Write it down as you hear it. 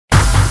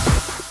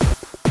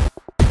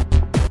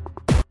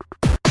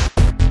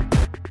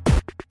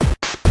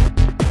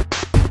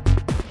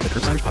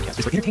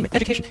is for entertainment,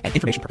 education, and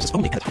information purposes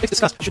only, and the topics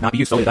discussed should not be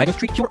used solely to diagnose,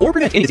 treat, cure, or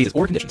prevent any diseases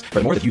or conditions.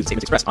 Furthermore, the views and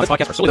statements expressed on this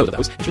podcast are solely those of the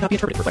host and should not be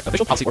interpreted to reflect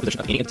official policy or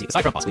position of any entity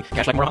aside from possibly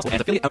Cash Like Memorial Hospital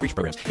and affiliate outreach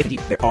programs. If indeed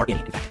there are any,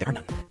 in fact, there are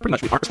none. Pretty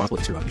much, we aren't responsible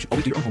if you're wrong. You should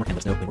always do your own homework and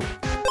let us know when we're wrong.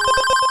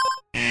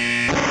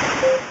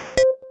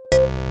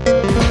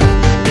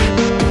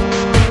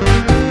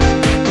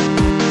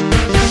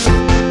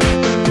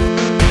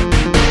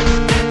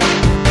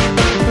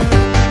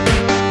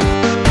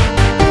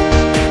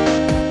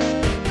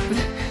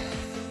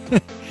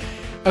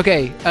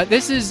 Okay,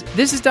 this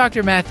is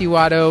Dr. Matthew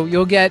Watto.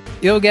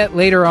 You'll get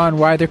later on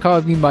why they're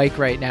calling me Mike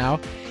right now.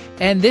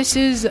 And this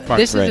is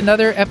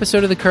another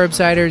episode of the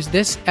Curbsiders.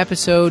 This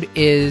episode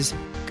is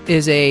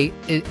a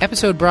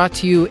episode brought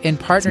to you in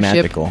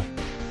partnership. It's magical.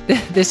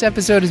 This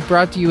episode is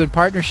brought to you in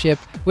partnership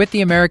with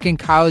the American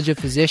College of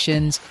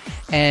Physicians,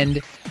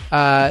 and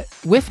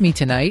with me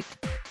tonight,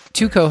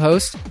 two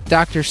co-hosts,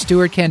 Dr.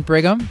 Stuart Kent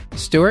Brigham.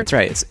 Stuart, that's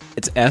right.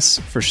 It's S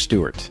for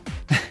Stuart.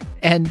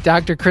 And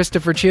Dr.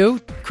 Christopher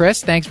Chu.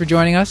 Chris, thanks for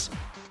joining us.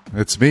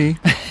 It's me.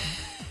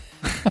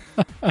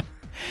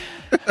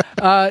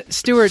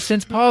 Stuart,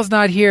 since Paul's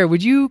not here,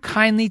 would you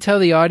kindly tell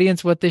the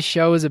audience what this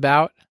show is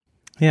about?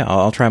 Yeah,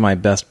 I'll try my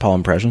best Paul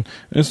impression.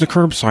 It's the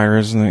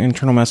Curbsiders, an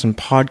internal medicine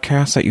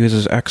podcast that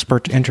uses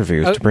expert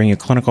interviews to bring you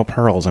clinical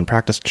pearls and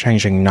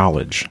practice-changing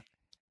knowledge.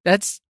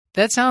 That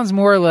sounds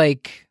more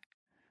like,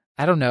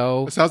 I don't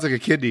know. It sounds like a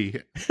kidney.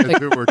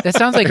 That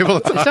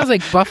sounds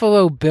like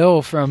Buffalo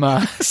Bill from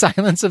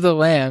Silence of the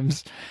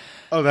Lambs.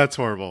 Oh, that's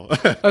horrible.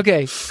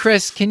 Okay,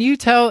 Chris, can you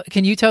tell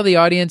the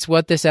audience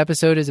what this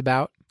episode is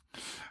about?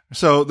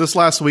 So this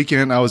last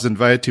weekend, I was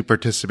invited to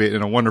participate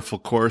in a wonderful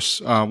course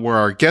where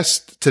our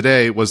guest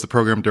today was the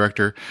program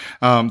director.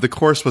 The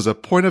course was a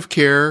point of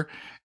care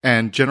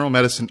and general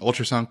medicine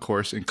ultrasound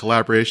course in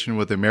collaboration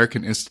with the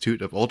American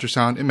Institute of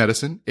Ultrasound in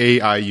Medicine,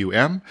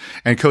 AIUM,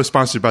 and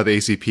co-sponsored by the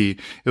ACP.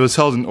 It was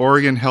held in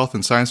Oregon Health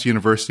and Science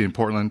University in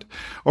Portland.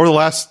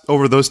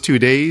 Over those 2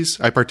 days,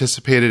 I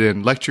participated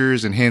in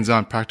lectures and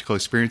hands-on practical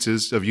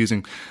experiences of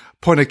using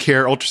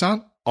point-of-care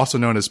ultrasound, also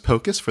known as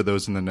POCUS for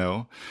those in the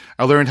know.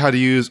 I learned how to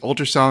use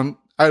ultrasound.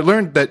 I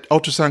learned that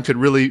ultrasound could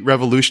really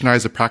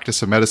revolutionize the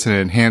practice of medicine and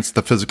enhance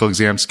the physical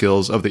exam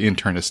skills of the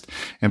internist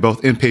in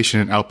both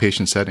inpatient and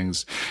outpatient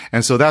settings.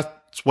 And so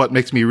that's what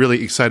makes me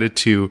really excited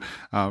to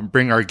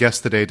bring our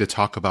guest today to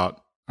talk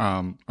about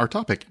our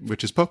topic,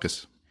 which is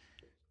POCUS.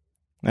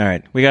 All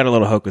right. We got a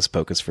little hocus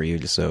pocus for you,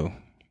 just so...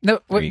 No,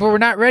 but we're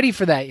not ready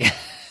for that yet.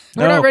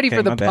 We're not ready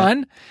for the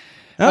pun.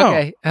 Oh.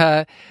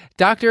 Okay.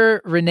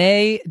 Dr.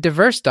 Renee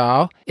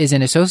DeVerstal is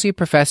an associate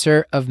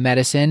professor of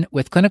medicine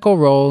with clinical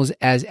roles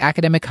as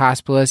academic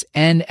hospitalist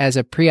and as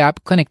a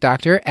pre-op clinic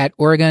doctor at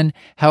Oregon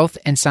Health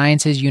and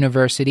Sciences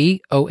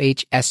University,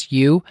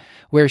 OHSU,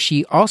 where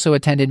she also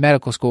attended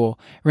medical school.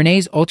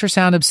 Renee's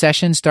ultrasound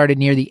obsession started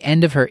near the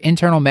end of her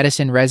internal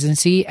medicine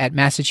residency at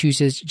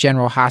Massachusetts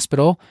General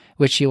Hospital,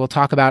 which she will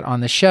talk about on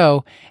the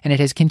show, and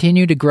it has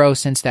continued to grow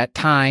since that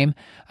time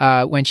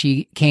when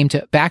she came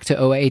back to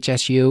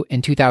OHSU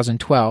in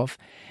 2012.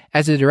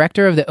 As the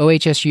director of the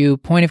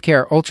OHSU Point of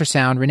Care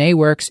Ultrasound, Renee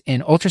works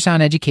in ultrasound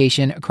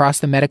education across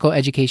the medical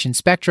education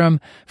spectrum,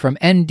 from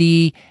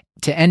MD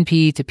to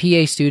NP to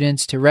PA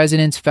students to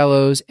residents,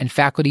 fellows, and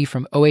faculty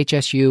from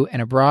OHSU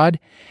and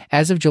abroad.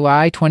 As of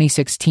July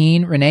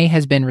 2016, Renee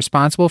has been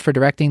responsible for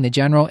directing the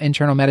General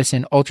Internal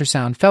Medicine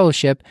Ultrasound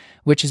Fellowship,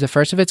 which is the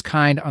first of its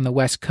kind on the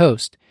West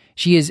Coast.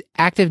 She is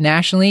active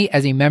nationally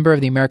as a member of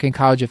the American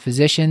College of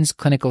Physicians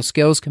Clinical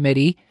Skills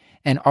Committee,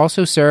 and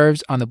also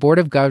serves on the Board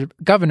of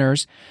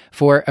Governors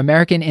for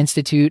American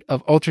Institute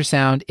of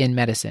Ultrasound in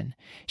Medicine.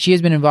 She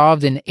has been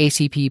involved in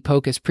ACP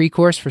POCUS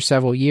pre-course for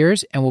several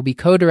years and will be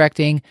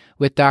co-directing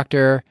with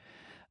Dr.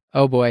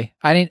 Oh boy,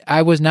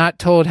 I was not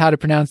told how to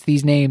pronounce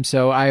these names,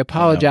 so I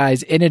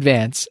apologize in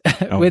advance.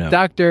 With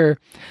Dr.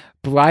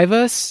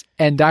 Blivus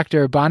and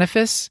Dr.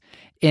 Boniface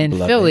in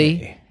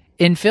Philly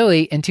in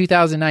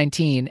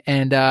 2019,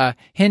 and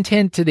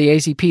hint to the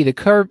ACP, the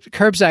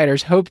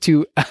Curbsiders hope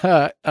to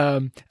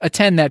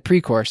attend that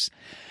pre-course.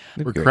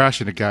 We're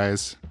crashing it,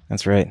 guys.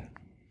 That's right.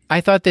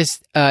 I thought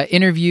this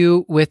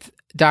interview with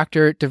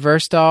Dr.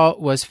 DeVerstal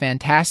was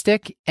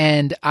fantastic,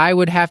 and I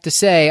would have to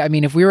say, I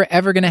mean, if we were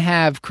ever going to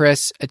have,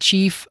 Chris, a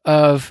chief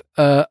of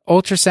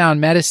ultrasound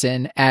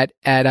medicine at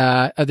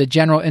the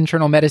General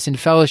Internal Medicine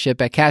Fellowship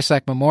at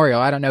Cashlack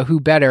Memorial, I don't know who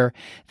better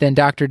than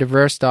Dr.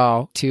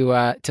 DeVerstal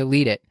to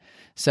lead it.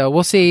 So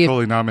we'll see.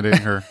 Totally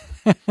nominating her.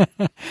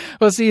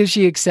 We'll see if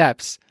she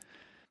accepts.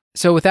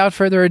 So without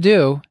further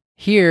ado,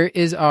 here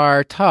is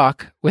our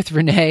talk with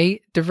Renee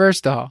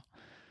DeVerstal.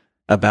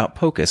 About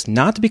POCUS,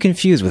 not to be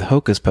confused with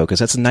Hocus Pocus.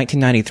 That's a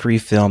 1993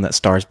 film that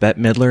stars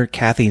Bette Midler,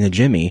 Kathy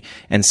Najimy,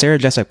 and Sarah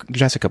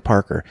Jessica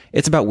Parker.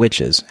 It's about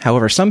witches.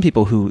 However, some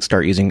people who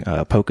start using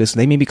POCUS,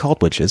 they may be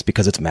called witches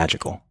because it's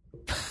magical.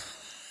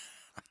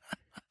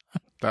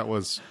 That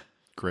was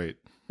great.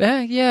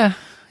 Yeah,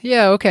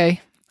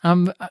 okay.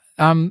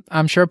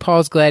 I'm sure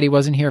Paul's glad he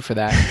wasn't here for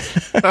that.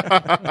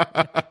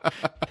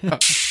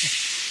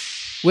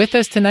 With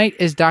us tonight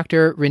is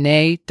Dr.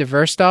 Renee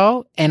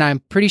DeVerstal, and I'm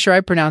pretty sure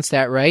I pronounced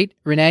that right.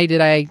 Renee, did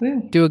I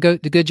do a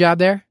good job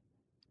there?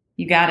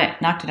 You got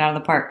it. Knocked it out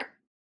of the park.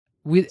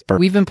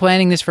 We've been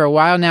planning this for a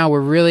while now.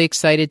 We're really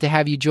excited to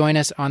have you join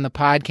us on the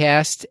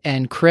podcast.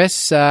 And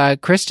Chris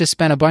just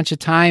spent a bunch of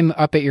time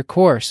up at your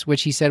course,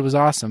 which he said was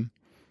awesome.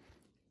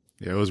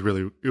 Yeah, it was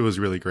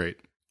really great.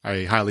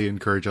 I highly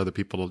encourage other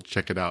people to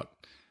check it out.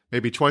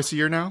 Maybe twice a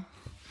year now?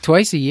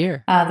 Twice a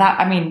year.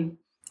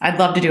 I'd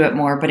love to do it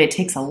more, but it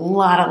takes a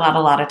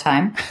lot of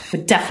time.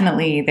 But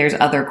definitely there's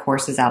other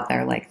courses out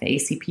there like the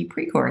ACP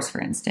pre-course,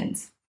 for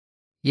instance.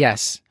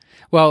 Yes.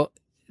 Well,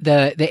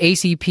 the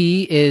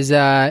ACP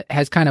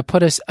has kind of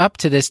put us up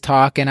to this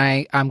talk,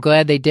 and I'm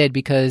glad they did,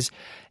 because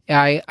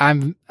I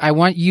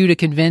want you to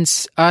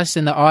convince us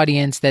and the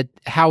audience that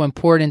how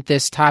important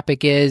this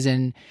topic is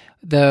and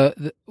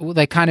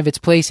the kind of its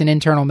place in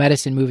internal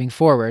medicine moving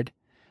forward.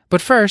 But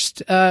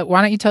first, why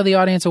don't you tell the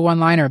audience a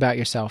one-liner about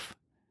yourself?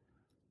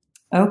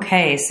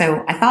 Okay,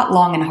 so I thought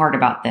long and hard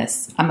about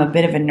this. I'm a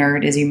bit of a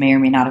nerd, as you may or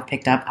may not have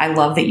picked up. I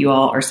love that you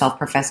all are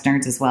self-professed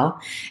nerds as well,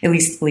 at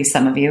least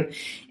some of you.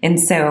 And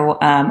so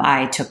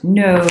I took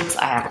notes.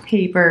 I have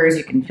papers.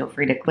 You can feel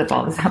free to clip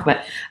all this out.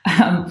 But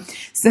I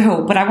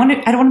don't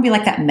want to be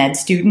like that med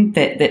student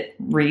that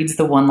reads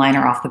the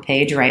one-liner off the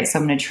page, right? So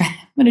I'm going to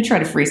try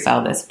to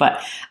freestyle this.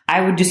 But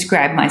I would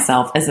describe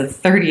myself as a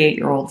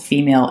 38-year-old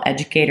female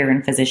educator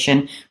and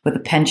physician with a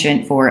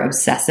penchant for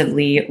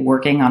obsessively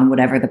working on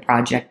whatever the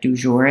project du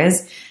jour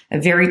is.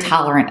 Very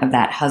tolerant of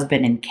that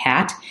husband and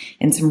cat,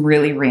 and some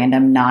really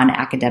random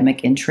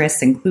non-academic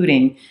interests,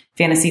 including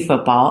fantasy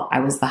football.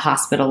 I was the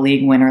hospital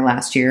league winner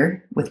last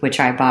year, with which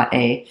I bought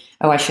I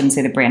shouldn't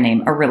say the brand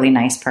name, a really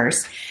nice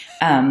purse.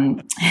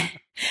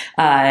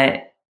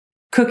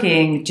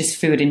 Cooking, just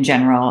food in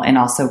general, and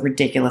also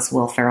ridiculous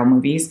Will Ferrell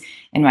movies.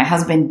 And my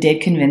husband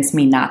did convince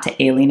me not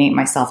to alienate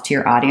myself to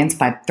your audience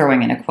by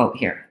throwing in a quote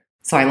here.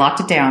 So I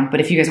locked it down,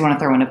 but if you guys want to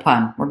throw in a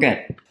pun, we're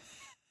good.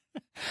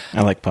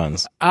 I like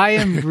puns. I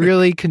am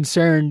really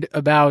concerned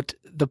about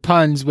the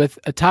puns with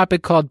a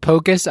topic called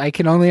POCUS. I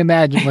can only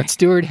imagine what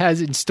Stuart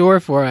has in store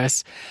for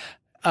us.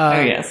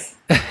 Yes.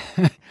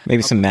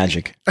 Maybe some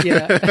magic.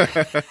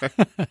 Yeah.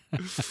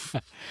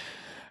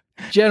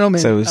 Gentlemen.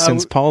 So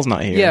since Paul's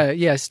not here.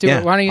 Yeah,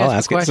 Stuart, why don't you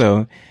ask the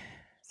question?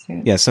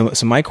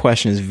 So my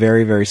question is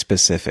very, very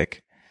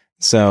specific.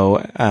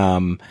 So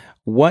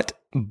what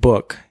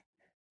book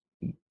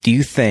do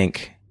you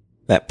think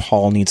that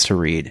Paul needs to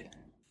read?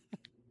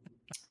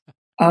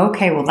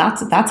 Okay, well,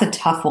 that's a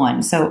tough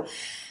one. So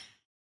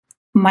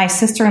my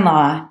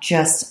sister-in-law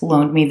just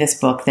loaned me this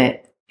book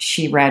that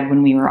she read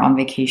when we were on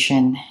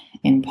vacation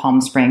in Palm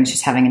Springs,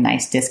 just having a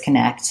nice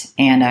disconnect.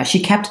 And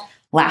she kept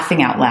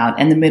laughing out loud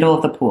in the middle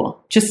of the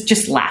pool,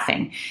 just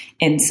laughing.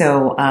 And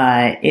so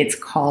it's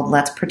called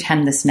Let's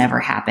Pretend This Never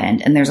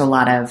Happened. And there's a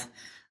lot of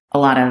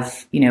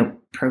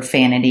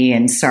profanity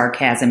and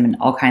sarcasm and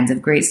all kinds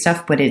of great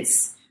stuff, but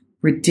it's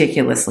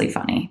ridiculously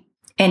funny.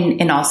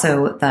 And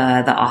also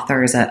the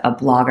author is a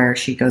blogger.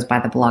 She goes by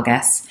the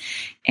Bloggess,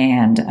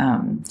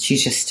 and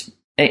she's just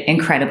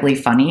incredibly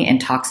funny and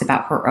talks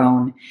about her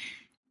own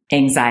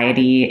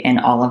anxiety and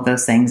all of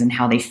those things and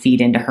how they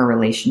feed into her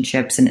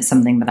relationships. And it's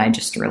something that I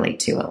just relate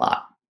to a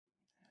lot.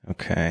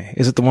 Okay.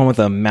 Is it the one with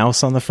a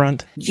mouse on the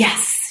front?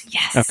 Yes.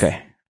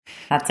 Okay.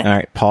 That's it. All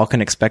right. Paul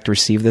can expect to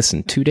receive this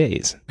in 2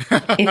 days.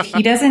 If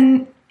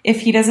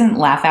he doesn't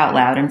laugh out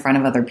loud in front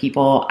of other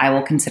people, I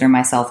will consider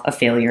myself a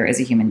failure as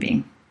a human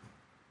being.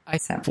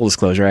 Full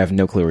disclosure, I have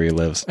no clue where he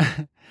lives.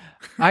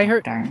 I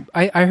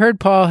heard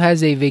Paul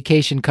has a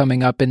vacation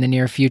coming up in the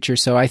near future,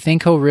 so I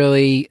think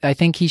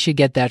he should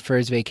get that for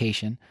his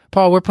vacation.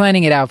 Paul, we're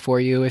planning it out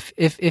for you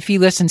if he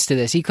listens to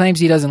this. He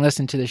claims he doesn't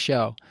listen to the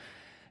show.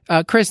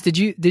 Chris, did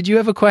you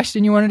have a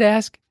question you wanted to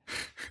ask?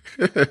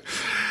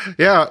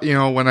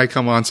 Yeah, when I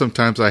come on,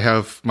 sometimes I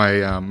have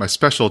my my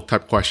special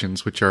type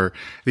questions, which are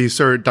these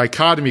sort of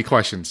dichotomy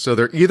questions. So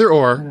they're either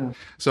or.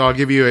 So I'll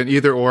give you an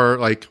either or,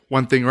 like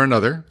one thing or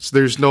another. So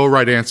there's no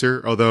right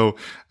answer, although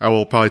I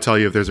will probably tell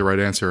you if there's a right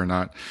answer or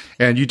not.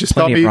 And you just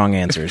Plenty tell me of wrong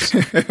answers.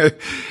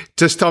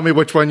 Just tell me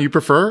which one you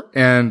prefer,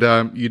 and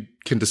you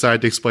can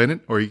decide to explain it,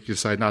 or you can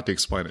decide not to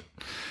explain it.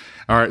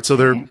 All right, so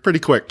they're pretty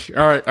quick.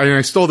 All right,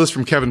 I stole this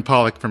from Kevin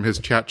Pollak from his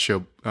chat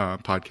show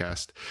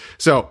podcast.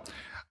 So,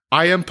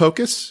 I am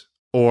POCUS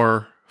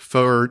or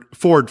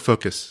Ford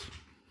Focus?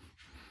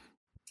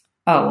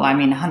 Oh,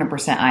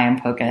 100% I am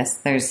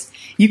POCUS.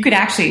 You could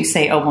actually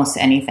say almost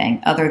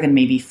anything other than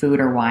maybe food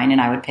or wine,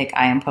 and I would pick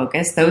I am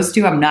POCUS. Those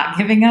two I'm not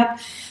giving up,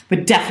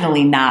 but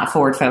definitely not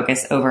Ford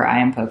Focus over I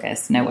am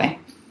POCUS. No way.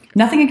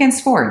 Nothing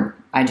against Ford.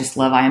 I just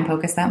love I am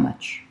POCUS that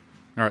much.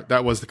 All right,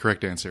 that was the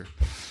correct answer.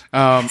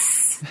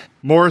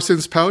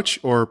 Morrison's Pouch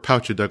or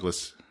Pouch of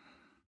Douglas?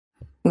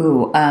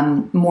 Ooh,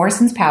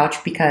 Morrison's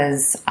Pouch,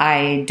 because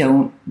I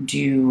don't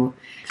do,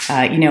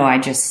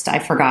 I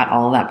forgot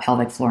all of that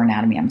pelvic floor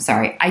anatomy. I'm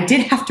sorry. I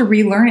did have to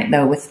relearn it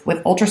though with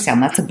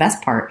ultrasound. That's the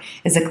best part.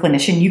 As a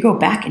clinician, you go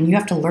back and you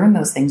have to learn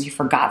those things you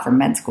forgot from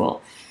med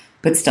school.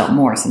 But still,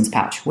 Morrison's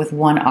Pouch with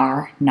one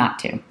R, not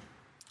two.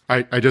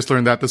 I just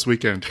learned that this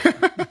weekend.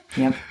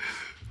 Yep.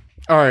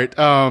 All right.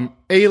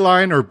 A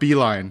line or B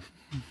line?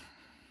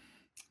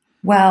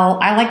 Well,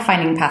 I like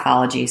finding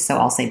pathology, so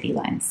I'll say B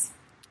lines.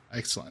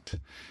 Excellent.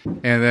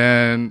 And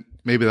then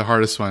maybe the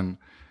hardest one,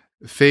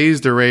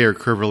 phased array or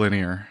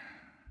curvilinear?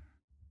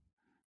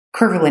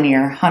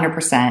 Curvilinear,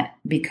 100%,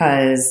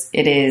 because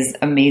it is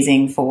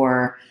amazing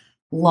for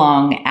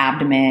lung,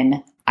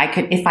 abdomen.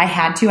 If I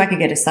had to, I could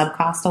get a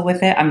subcostal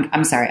with it.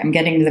 I'm sorry, I'm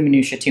getting to the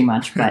minutia too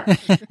much, but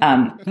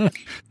I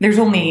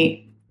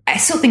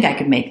still think I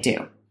could make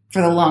do.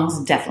 For the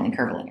lungs, definitely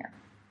curvilinear.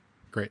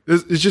 Great.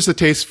 This is just a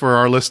taste for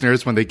our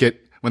listeners when they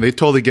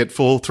totally get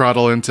full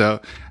throttle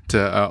into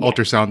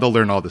ultrasound, they'll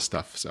learn all this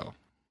stuff. So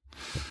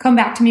come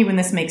back to me when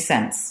this makes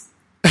sense.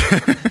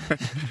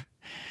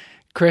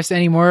 Chris,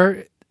 any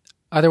more?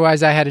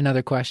 Otherwise, I had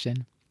another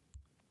question.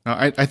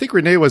 I think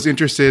Renee was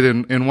interested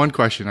in one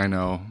question. I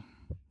know.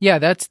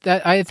 Yeah,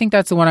 I think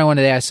that's the one I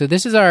wanted to ask. So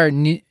this is our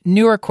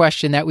newer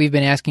question that we've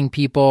been asking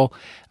people.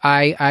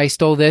 I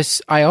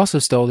also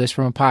stole this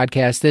from a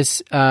podcast.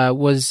 This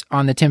was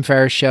on the Tim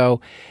Ferriss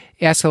show.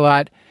 Asked a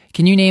lot.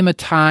 Can you name a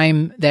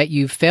time that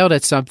you failed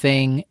at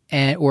something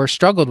or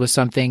struggled with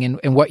something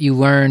and what you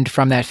learned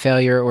from that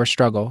failure or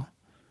struggle?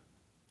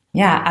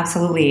 Yeah,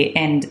 absolutely.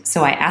 And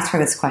so I asked for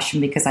this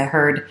question because I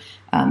heard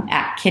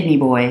at Kidney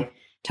Boy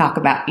talk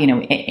about,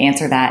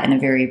 answer that in a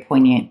very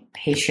poignant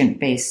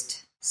patient-based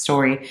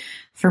story.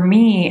 For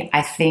me,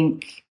 I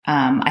think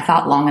I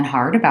thought long and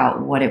hard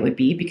about what it would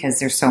be because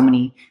there's so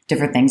many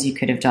different things you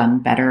could have done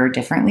better or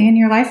differently in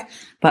your life.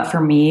 But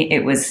for me,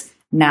 it was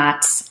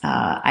not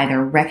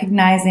either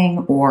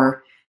recognizing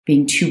or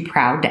being too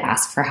proud to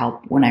ask for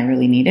help when I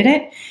really needed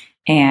it.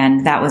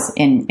 And that was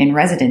in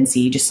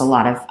residency, just a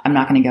lot of, I'm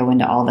not going to go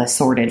into all the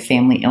sordid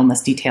family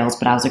illness details,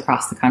 but I was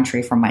across the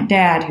country from my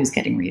dad who's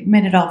getting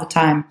readmitted all the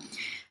time.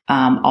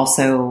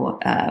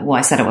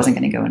 I said I wasn't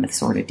going to go into the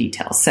sordid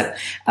details. So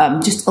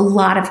just a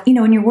lot of,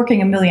 when you're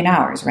working a million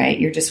hours, right?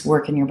 You're just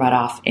working your butt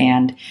off.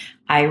 And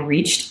I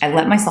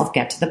let myself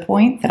get to the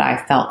point that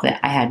I felt that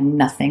I had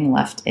nothing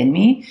left in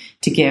me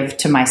to give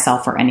to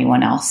myself or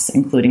anyone else,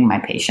 including my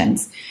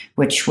patients,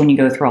 which when you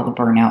go through all the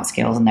burnout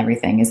scales and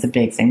everything is the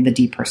big thing, the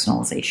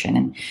depersonalization.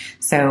 And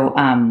so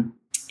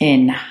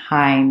in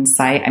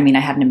hindsight, I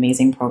had an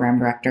amazing program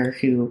director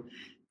who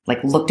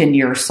looked into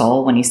your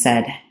soul when he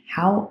said,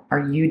 "How are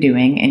you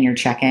doing in your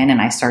check-in?"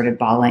 And I started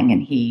bawling,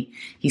 and he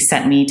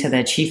sent me to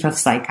the chief of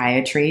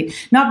psychiatry,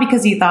 not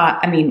because he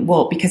thought,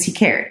 because he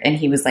cared. And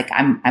he was like,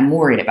 I'm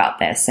worried about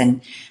this.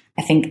 And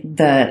I think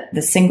the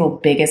single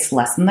biggest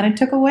lesson that I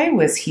took away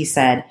was he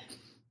said,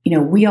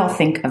 we all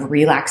think of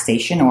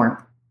relaxation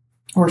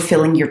or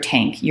filling your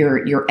tank,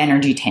 your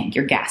energy tank,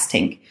 your gas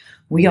tank.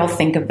 We all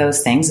think of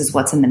those things as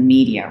what's in the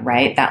media,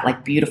 right?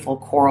 That beautiful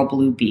coral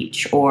blue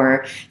beach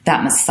or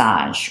that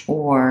massage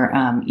or,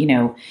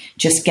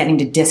 just getting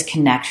to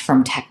disconnect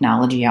from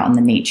technology out in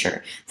the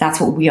nature. That's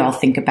what we all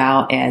think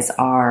about as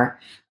our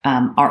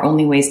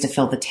only ways to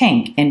fill the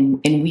tank.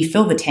 And we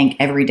fill the tank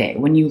every day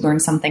when you learn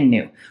something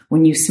new,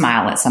 when you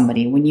smile at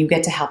somebody, when you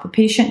get to help a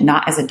patient,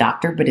 not as a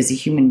doctor, but as a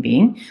human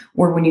being,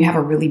 or when you have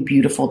a really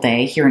beautiful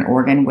day here in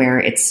Oregon where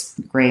it's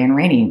gray and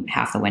rainy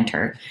half the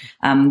winter.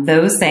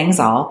 Those things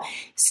all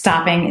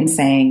stopping and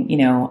saying,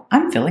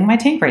 I'm filling my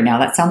tank right now.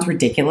 That sounds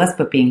ridiculous,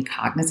 but being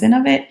cognizant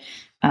of it,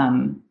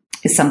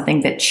 is something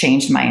that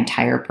changed my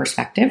entire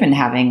perspective. And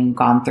having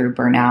gone through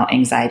burnout,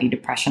 anxiety,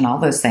 depression, all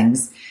those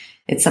things,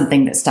 it's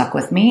something that stuck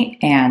with me.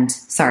 And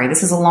sorry,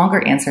 this is a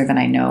longer answer than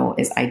I know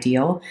is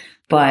ideal,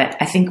 but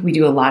I think we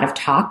do a lot of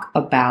talk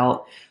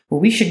about, well,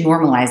 we should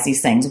normalize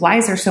these things. Why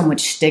is there so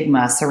much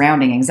stigma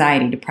surrounding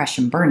anxiety,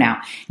 depression, burnout?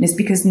 And it's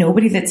because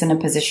nobody that's in a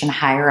position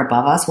higher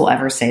above us will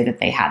ever say that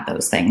they had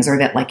those things, or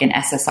that an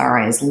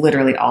SSRI is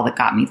literally all that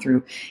got me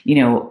through,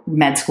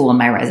 med school and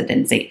my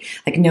residency.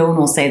 No one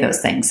will say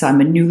those things. So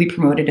I'm a newly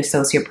promoted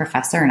associate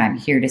professor, and I'm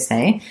here to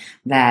say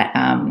that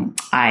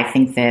I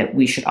think that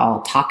we should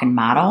all talk and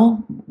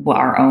model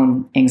our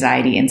own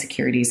anxiety,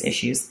 insecurities,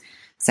 issues.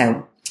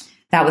 So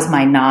that was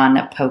my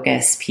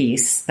non-POCUS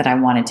piece that I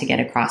wanted to get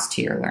across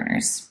to your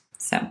learners.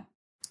 So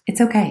it's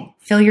okay.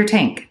 Fill your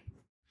tank.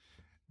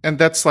 And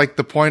that's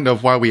the point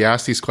of why we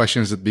ask these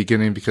questions at the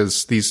beginning,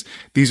 because these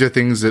are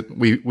things that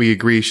we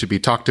agree should be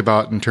talked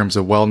about in terms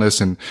of wellness.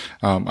 And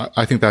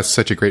I think that's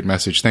such a great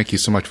message. Thank you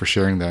so much for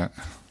sharing that.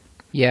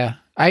 Yeah.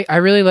 I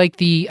really like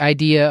the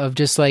idea of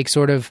just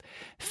sort of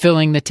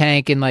filling the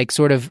tank and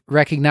sort of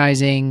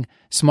recognizing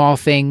small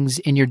things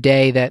in your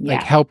day that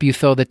help you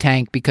fill the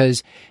tank,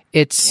 because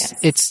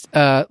it's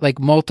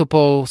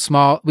multiple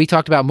small, we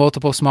talked about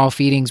multiple small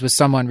feedings with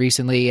someone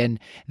recently, and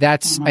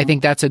that's, I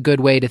think that's a good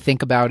way to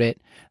think about it.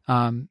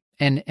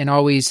 I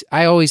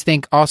always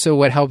think also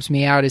what helps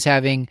me out is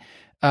having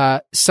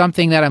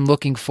something that I'm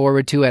looking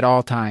forward to at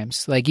all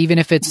times. Even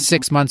if it's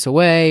 6 months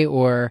away,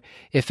 or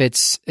if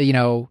it's,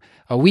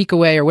 a week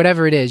away, or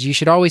whatever it is, you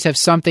should always have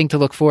something to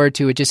look forward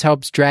to. It just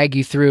helps drag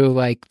you through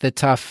the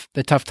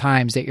tough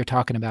times that you're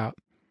talking about.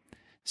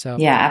 So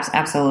yeah,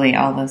 absolutely.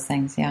 All those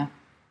things. Yeah.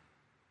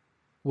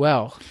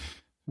 Well,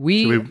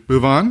 Should we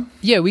move on?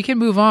 Yeah, we can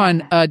move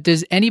on.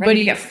 Does Ready anybody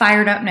to get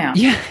fired up now?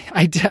 Yeah,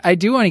 I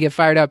do want to get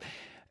fired up.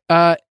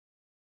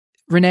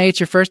 Renee, it's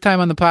your first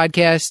time on the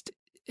podcast.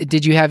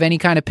 Did you have any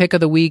kind of pick of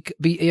the week?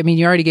 I mean,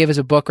 you already gave us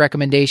a book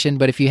recommendation,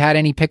 but if you had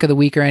any pick of the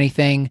week or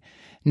anything,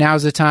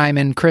 now's the time.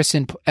 And Chris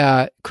and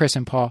Stuart.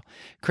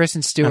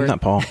 I'm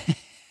not Paul.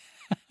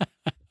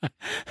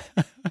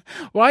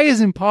 Why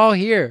isn't Paul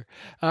here?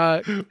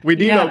 We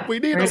need him. We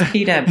need Where's him.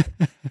 Peter?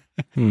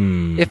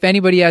 If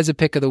anybody has a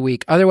pick of the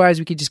week, otherwise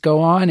we could just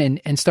go on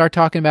and start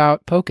talking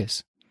about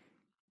POCUS.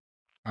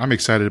 I'm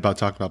excited about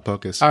talking about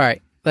POCUS. All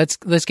right, let's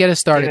get us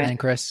started Do it. then,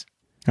 Chris.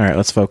 All right,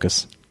 let's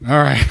focus. All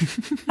right.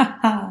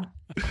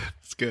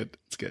 It's good.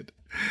 It's good.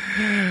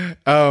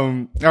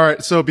 All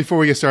right. So before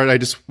we get started, I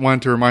just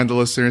wanted to remind the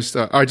listeners,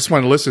 I just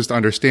wanted listeners to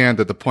understand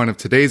that the point of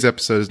today's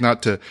episode is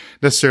not to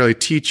necessarily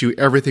teach you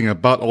everything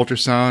about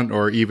ultrasound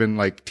or even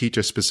like teach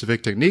a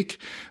specific technique,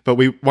 but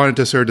we wanted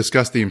to sort of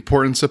discuss the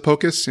importance of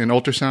POCUS in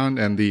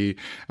ultrasound and a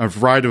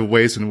variety of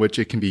ways in which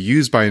it can be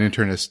used by an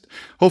internist.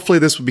 Hopefully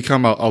this will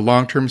become a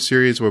long-term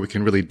series where we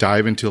can really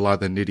dive into a lot of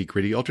the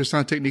nitty-gritty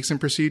ultrasound techniques and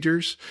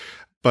procedures.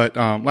 But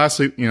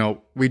lastly,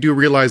 we do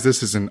realize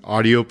this is an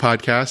audio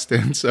podcast,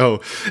 and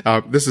so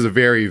this is a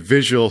very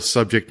visual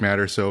subject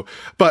matter.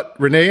 But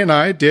Renee and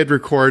I did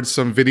record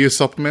some video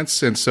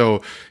supplements, and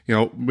so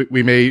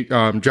we may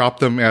drop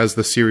them as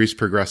the series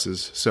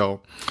progresses.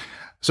 So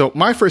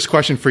my first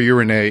question for you,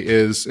 Renee,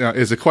 is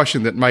a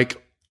question that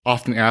Mike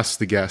often asks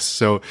the guests.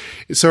 So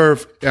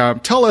sort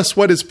of tell us,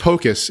 what is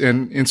POCUS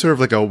in sort of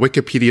like a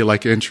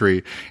Wikipedia-like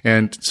entry,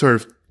 and sort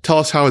of tell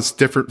us how it's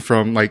different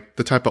from like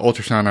the type of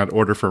ultrasound I'd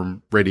order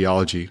from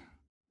radiology.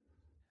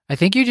 I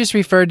think you just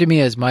referred to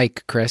me as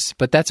Mike, Chris,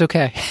 but that's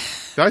okay.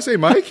 Did I say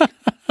Mike?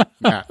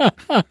 Matt.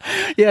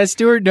 Yeah,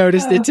 Stuart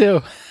noticed it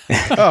too.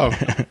 Oh,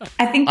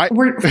 I think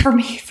we're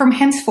from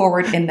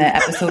henceforward in the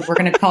episode, we're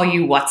going to call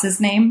you What's His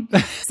Name.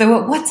 So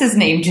what What's His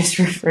Name just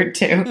referred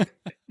to.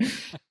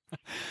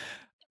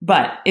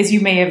 But as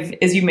you may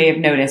have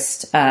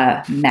noticed,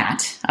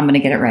 Matt, I'm going to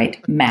get it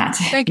right. Matt,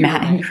 Thank you,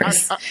 Matt and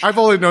Chris. I've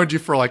only known you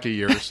for like a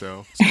year or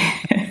so.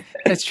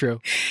 That's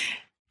true.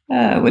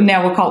 Now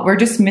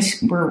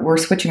we're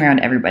switching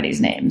around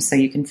everybody's names, so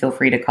you can feel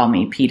free to call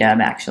me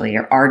P-Dub actually,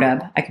 or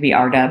R-Dub. I could be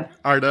R-Dub.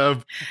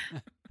 R-Dub.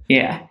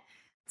 Yeah.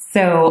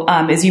 So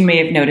as you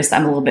may have noticed,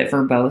 I'm a little bit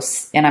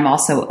verbose, and I'm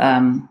also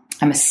I'm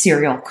a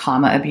serial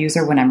comma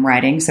abuser when I'm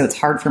writing, so it's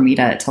hard for me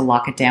to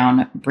lock it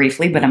down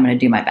briefly, but I'm going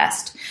to do my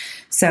best.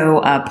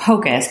 So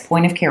POCUS,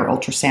 point of care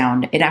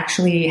ultrasound, it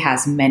actually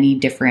has many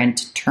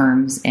different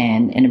terms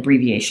and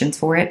abbreviations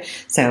for it.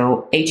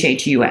 So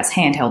HHUS,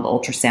 handheld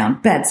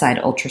ultrasound, bedside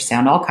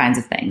ultrasound, all kinds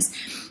of things.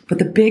 But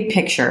the big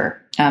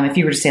picture, if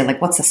you were to say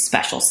like, what's the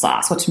special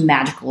sauce? What's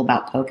magical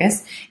about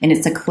POCUS? And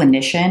it's a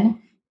clinician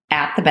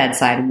at the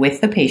bedside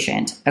with the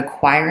patient,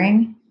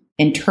 acquiring,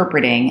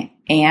 interpreting,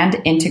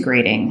 and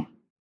integrating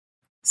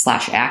 /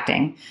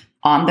 acting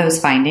on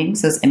those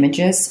findings, those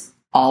images,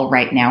 all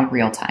right now,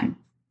 real time.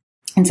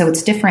 And so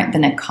it's different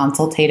than a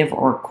consultative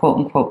or quote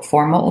unquote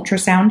formal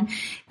ultrasound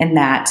in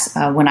that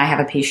when I have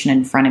a patient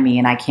in front of me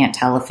and I can't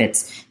tell if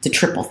it's a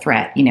triple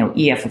threat,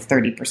 EF of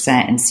 30%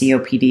 and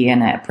COPD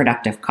and a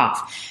productive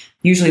cough.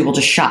 Usually we'll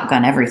just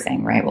shotgun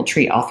everything, right? We'll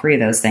treat all three of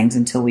those things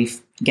until we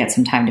get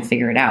some time to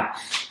figure it out.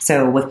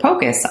 So with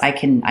POCUS, I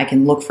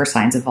can look for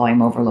signs of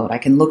volume overload. I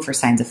can look for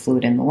signs of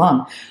fluid in the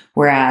lung.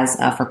 Whereas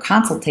for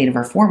consultative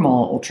or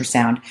formal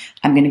ultrasound,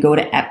 I'm going to go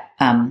to,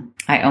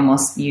 I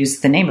almost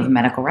used the name of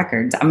medical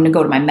records. I'm going to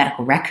go to my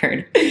medical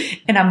record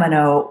and I'm going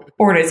to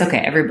order, it's okay,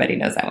 everybody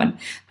knows that one.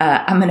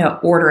 I'm going to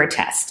order a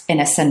test,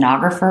 and a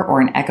sonographer or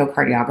an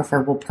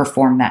echocardiographer will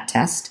perform that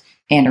test,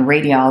 and a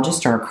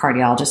radiologist or a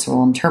cardiologist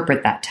will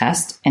interpret that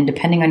test. And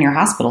depending on your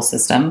hospital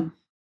system,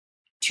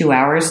 2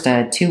 hours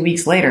to 2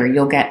 weeks later,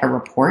 you'll get a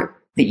report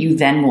that you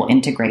then will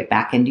integrate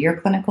back into your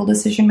clinical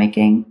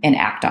decision-making and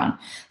act on.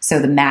 So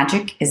the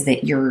magic is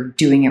that you're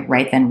doing it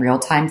right then, real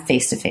time,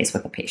 face-to-face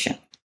with the patient.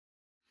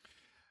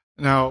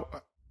 Now,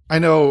 I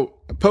know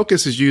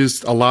POCUS is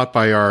used a lot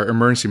by our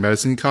emergency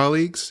medicine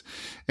colleagues.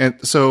 And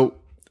so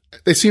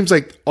it seems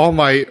like all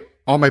my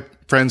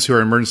friends who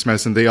are in emergency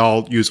medicine, they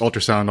all use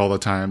ultrasound all the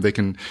time.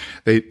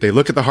 They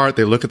look at the heart,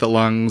 they look at the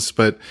lungs,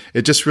 but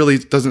it just really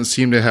doesn't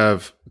seem to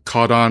have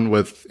caught on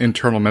with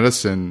internal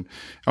medicine.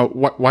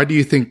 Why do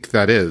you think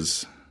that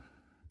is?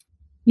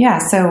 Yeah.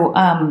 So,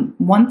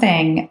 one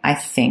thing I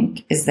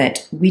think is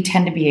that we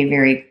tend to be a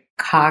very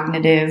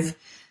cognitive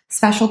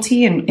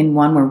specialty, and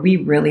one where we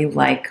really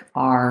like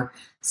our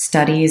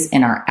studies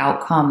and our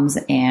outcomes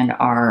and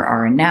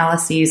our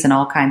analyses and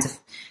all kinds of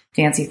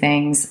fancy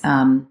things.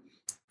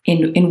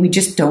 And we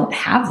just don't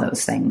have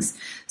those things.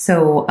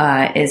 So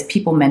as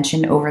people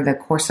mentioned over the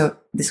course of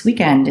this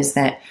weekend, is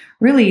that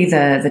really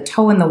the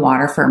toe in the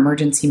water for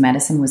emergency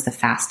medicine was the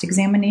FAST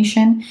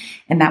examination.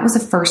 And that was the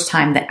first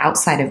time that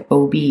outside of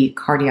OB,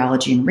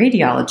 cardiology, and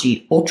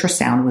radiology,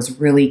 ultrasound was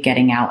really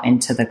getting out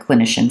into the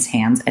clinician's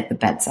hands at the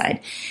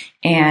bedside.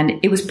 And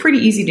it was pretty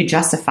easy to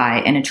justify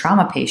in a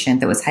trauma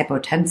patient that was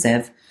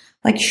hypotensive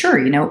like, sure,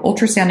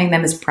 ultrasounding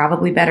them is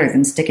probably better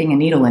than sticking a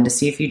needle in to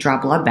see if you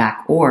draw blood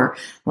back, or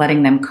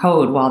letting them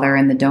code while they're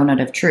in the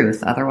donut of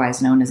truth,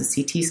 otherwise known as a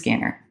CT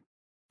scanner.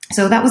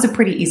 So that was a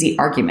pretty easy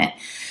argument.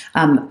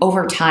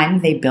 Over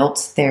time, they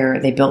built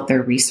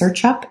their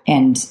research up,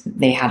 and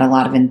they had a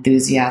lot of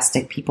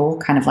enthusiastic people,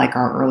 kind of like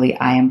our early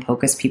IM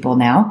POCUS people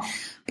now.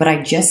 But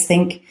I just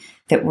think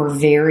that we're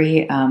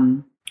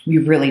we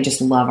really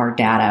just love our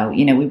data.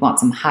 We want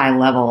some high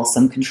level,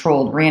 some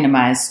controlled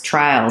randomized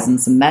trials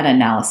and some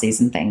meta-analyses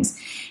and things.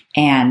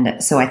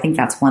 And so I think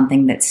that's one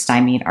thing that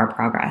stymied our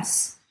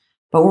progress.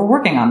 But we're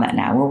working on that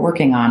now. We're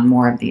working on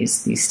more of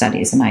these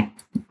studies, and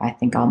I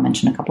think I'll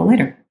mention a couple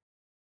later.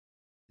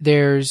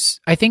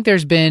 I think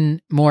there's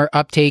been more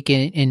uptake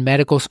in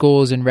medical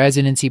schools and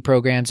residency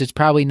programs. It's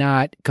probably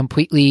not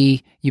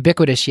completely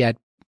ubiquitous yet,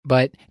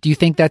 but do you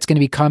think that's going to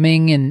be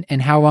coming,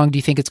 and how long do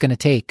you think it's going to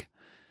take?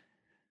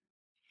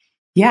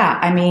 Yeah,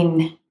 I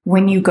mean,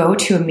 when you go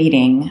to a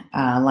meeting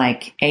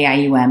like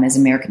AIUM is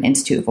American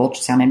Institute of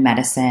Ultrasound in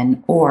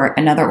Medicine, or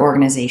another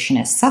organization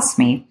is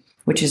SUSME,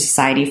 which is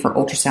Society for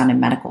Ultrasound and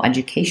Medical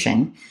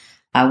Education,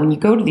 when you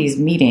go to these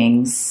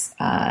meetings,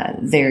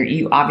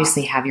 you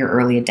obviously have your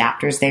early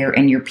adapters there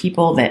and your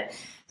people that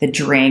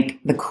drank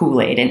the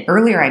Kool-Aid. And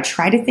earlier I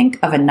tried to think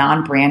of a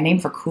non-brand name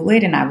for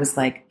Kool-Aid, and I was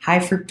like, high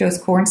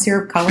fructose corn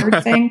syrup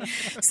colored thing.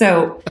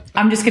 So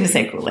I'm just going to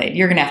say Kool-Aid.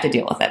 You're going to have to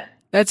deal with it.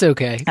 That's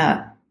okay.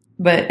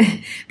 But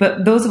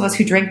those of us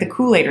who drank the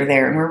Kool-Aid are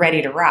there and we're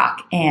ready to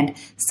rock. And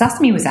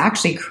SUSME was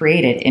actually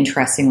created,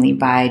 interestingly,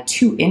 by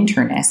two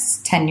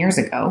internists 10 years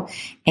ago.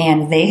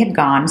 And they had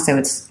gone, so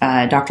it's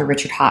Dr.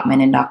 Richard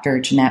Hotman and Dr.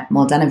 Jeanette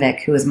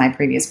Mladenovic, who was my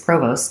previous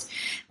provost.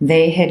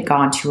 They had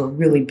gone to a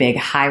really big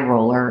high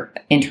roller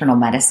internal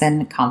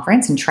medicine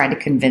conference and tried to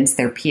convince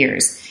their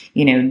peers,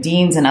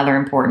 deans and other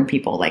important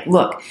people, like,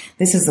 look,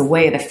 this is the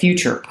way of the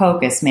future.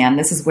 POCUS, man,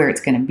 this is where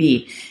it's going to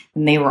be.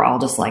 And they were all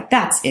just like,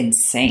 that's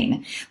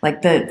insane.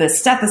 Like the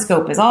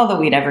stethoscope is all that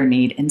we'd ever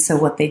need. And so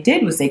what they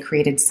did was they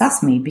created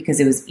SUSME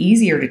because it was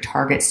easier to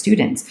target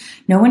students.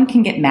 No one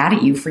can get mad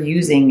at you for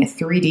using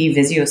 3D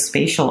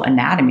visuospatial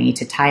anatomy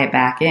to tie it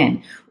back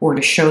in, or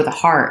to show the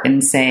heart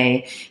and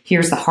say,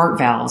 here's the heart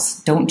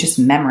valves. Don't just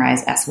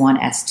memorize S1,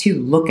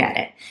 S2, look at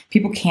it.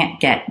 People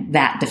can't get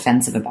that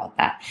defensive about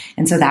that.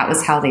 And so that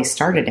was how they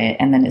started it.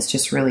 And then it's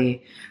just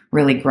really,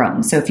 really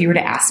grown. So if you were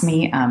to ask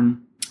me,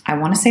 I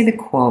want to say the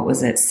quote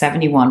was that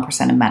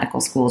 71% of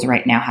medical schools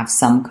right now have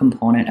some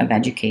component of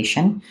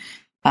education.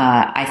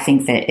 I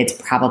think that it's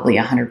probably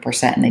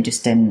 100%, and they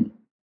just didn't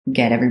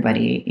get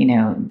everybody,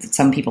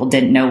 some people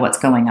didn't know what's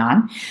going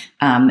on,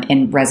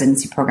 in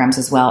residency programs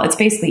as well.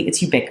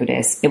 It's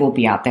ubiquitous. It will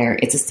be out there.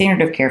 It's a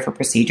standard of care for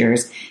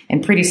procedures,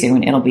 and pretty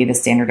soon it'll be the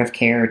standard of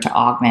care to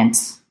augment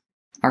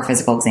our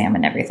physical exam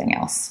and everything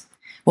else.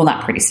 Well,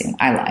 not pretty soon.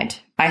 I lied.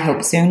 I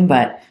hope soon,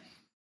 but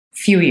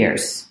few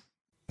years.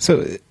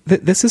 So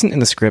this isn't in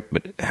the script,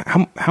 but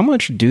how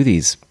much do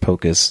these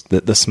POCUS,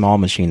 the small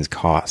machines,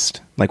 cost?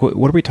 Like, what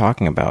are we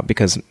talking about?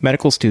 Because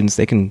medical students,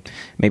 they can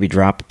maybe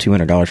drop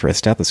 $200 for a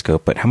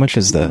stethoscope, but how much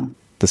is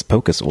this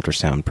POCUS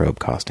ultrasound probe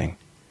costing?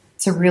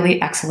 It's a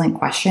really excellent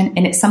question.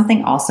 And it's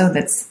something also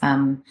that's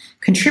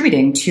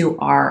contributing to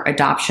our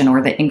adoption,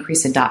 or the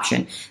increased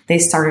adoption. They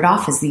started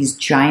off as these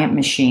giant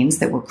machines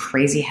that were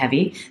crazy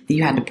heavy that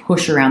you had to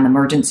push around the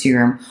emergency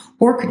room,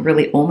 or could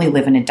really only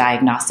live in a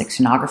diagnostic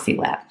sonography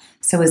lab.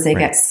 So as they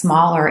get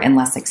smaller and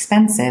less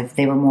expensive,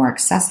 they were more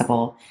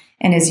accessible.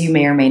 And as you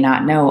may or may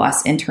not know,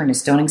 us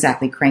internists don't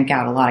exactly crank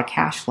out a lot of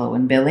cash flow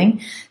in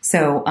billing.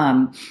 So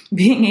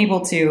being able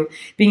to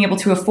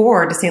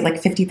afford to say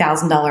like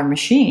 $50,000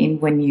 machine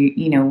when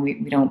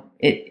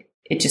it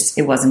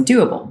wasn't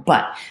doable.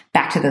 But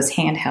back to those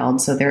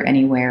handhelds, so they're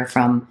anywhere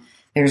from,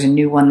 there's a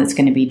new one that's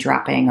going to be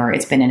dropping, or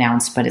it's been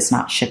announced but it's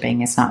not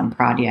shipping, it's not in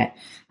prod yet.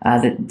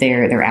 That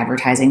they're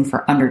advertising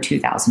for under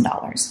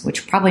 $2,000,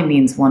 which probably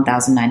means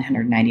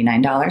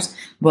 $1,999,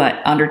 but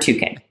under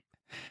 $2,000.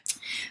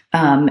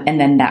 And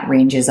then that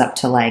ranges up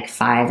to like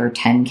 $5,000 or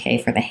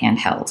 $10,000 for the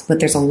handhelds. But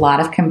there's a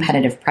lot of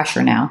competitive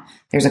pressure now.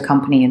 There's a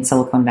company in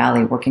Silicon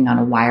Valley working on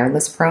a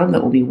wireless probe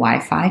that will be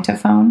Wi-Fi to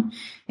phone,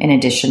 in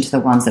addition to the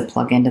ones that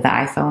plug into the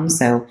iPhone.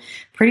 So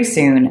pretty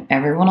soon,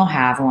 everyone will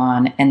have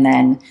one, and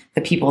then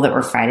the people that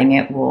were fighting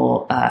it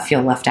will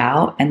feel left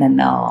out, and then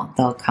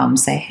they'll come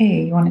say,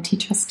 "Hey, you want to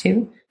teach us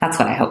too?" That's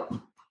what I hope.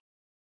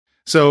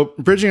 So,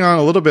 bridging on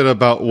a little bit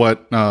about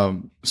what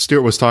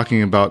Stuart was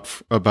talking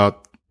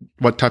about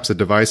what types of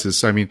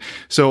devices. I mean,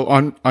 so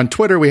on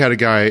Twitter, we had a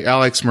guy,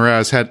 Alex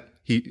Mraz,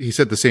 he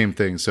said the same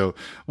thing. So,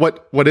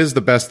 what is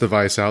the best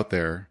device out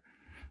there?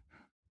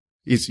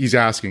 He's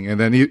asking, and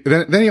then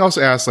he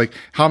also asked, like,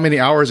 how many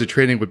hours of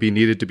training would be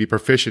needed to be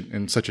proficient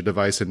in such a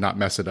device and not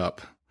mess it up?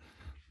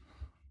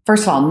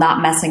 First of all,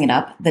 not messing it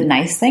up. The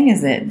nice thing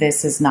is that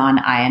this is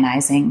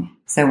non-ionizing,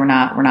 so we're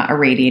not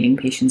irradiating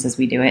patients as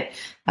we do it.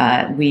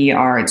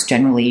 It's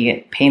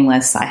generally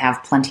painless. I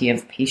have plenty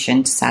of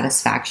patient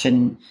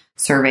satisfaction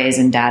surveys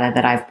and data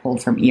that I've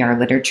pulled from ER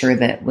literature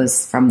that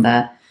was from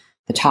the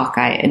talk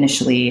I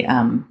initially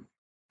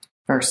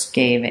first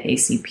gave at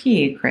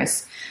ACP,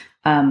 Chris.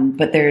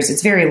 But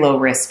it's very low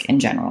risk in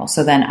general.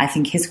 So then I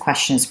think his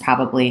question is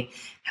probably,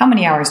 how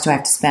many hours do I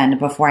have to spend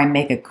before I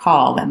make a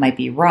call that might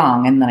be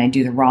wrong? And then I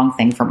do the wrong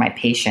thing for my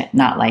patient,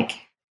 not like,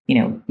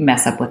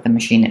 mess up with the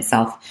machine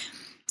itself.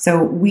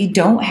 So we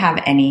don't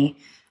have any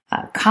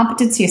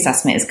competency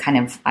assessment is kind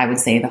of, I would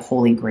say, the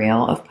holy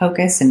grail of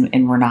POCUS,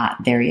 and we're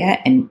not there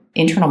yet. In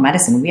internal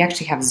medicine, we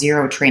actually have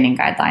 0 training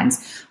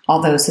guidelines,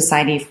 although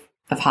Society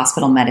of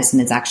Hospital Medicine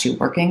is actually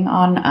working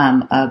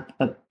on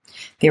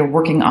they're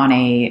working on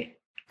a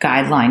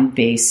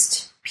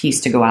guideline-based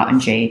piece to go out in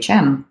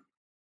JHM.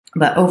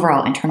 But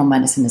overall, internal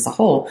medicine as a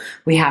whole,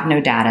 we have no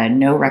data,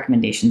 no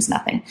recommendations,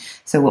 nothing.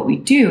 So what we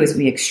do is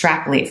we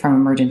extrapolate from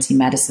emergency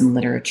medicine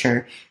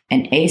literature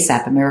and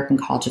ASAP, American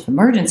College of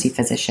Emergency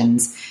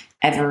Physicians.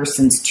 Ever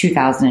since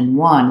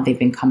 2001, they've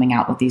been coming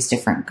out with these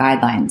different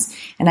guidelines.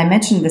 And I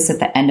mentioned this at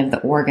the end of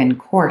the Oregon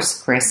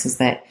course, Chris, is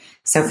that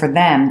so for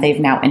them, they've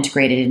now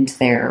integrated into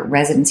their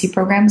residency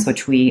programs,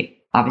 which we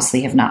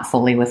obviously have not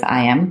fully with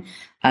IM.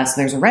 So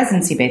there's a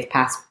residency-based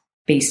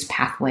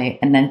pathway.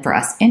 And then for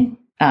us in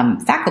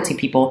faculty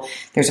people,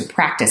 there's a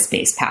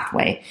practice-based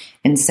pathway.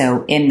 And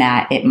so in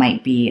that, it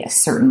might be a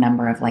certain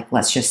number of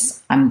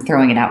I'm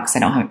throwing it out because I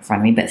don't have it in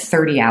front of me, but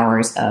 30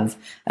 hours of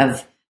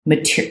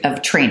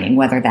training,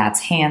 whether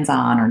that's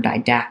hands-on or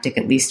didactic,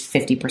 at least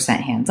 50%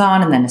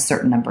 hands-on, and then a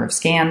certain number of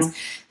scans.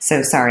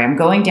 So sorry, I'm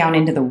going down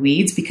into the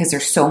weeds because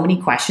there's so many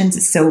questions.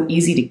 It's so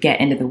easy to get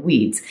into the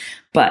weeds.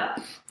 But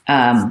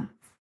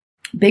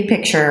big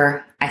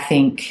picture, I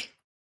think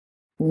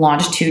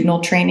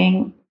longitudinal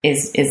training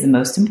is the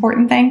most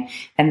important thing.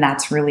 And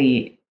that's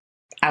really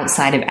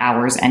outside of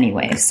hours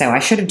anyway. So I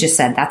should have just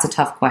said, that's a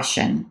tough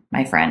question,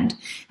 my friend,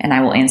 and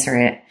I will answer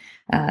it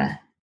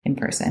in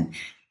person.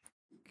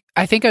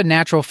 I think a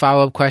natural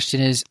follow-up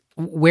question is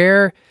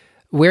where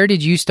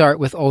did you start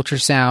with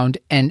ultrasound,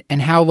 and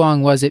how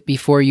long was it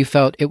before you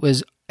felt it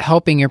was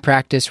helping your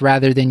practice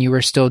rather than you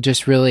were still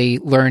just really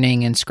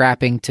learning and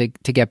scrapping to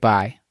get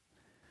by?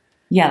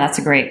 Yeah, that's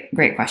a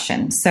great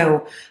question.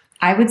 So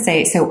I would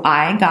say,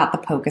 I got the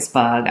POCUS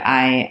bug.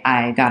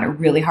 I got it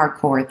really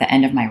hardcore at the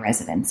end of my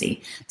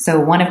residency. So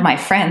one of my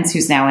friends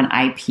who's now an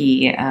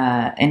IP,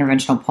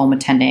 interventional pulm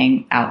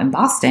attending out in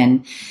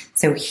Boston.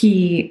 So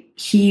he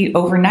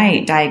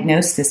overnight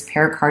diagnosed this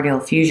pericardial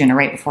effusion, or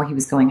right before he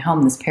was going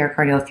home, this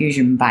pericardial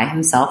effusion by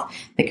himself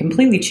that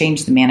completely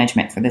changed the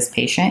management for this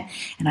patient.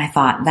 And I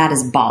thought, that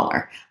is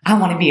baller. I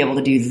want to be able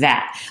to do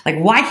that. Like,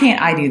 why can't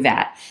I do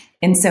that?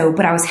 And so,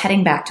 but I was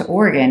heading back to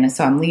Oregon.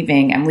 So I'm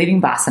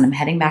leaving Boston. I'm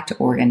heading back to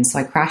Oregon. So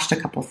I crashed a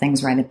couple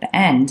things right at the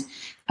end.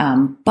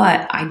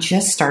 But I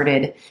just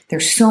started,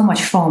 there's so much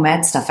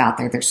FOAMed stuff out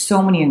there. There's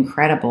so many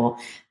incredible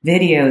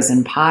videos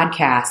and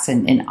podcasts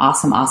and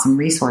awesome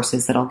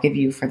resources that I'll give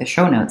you for the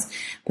show notes.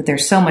 But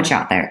there's so much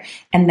out there.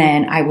 And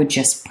then I would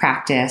just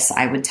practice.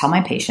 I would tell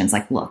my patients,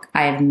 like, look,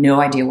 I have no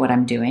idea what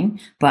I'm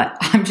doing, but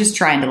I'm just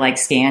trying to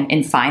scan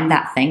and find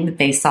that thing that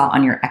they saw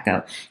on your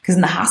echo. Because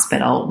in the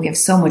hospital, we have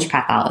so much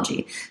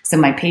pathology. So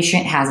my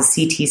patient has a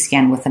CT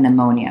scan with a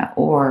pneumonia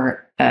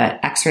or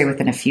X-ray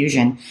with an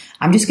effusion.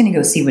 I'm just going to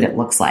go see what it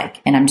looks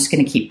like. And I'm just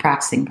going to keep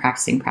practicing.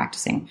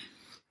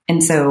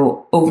 And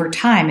so over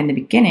time, in the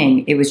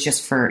beginning, it was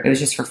just for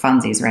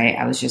funsies, right?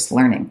 I was just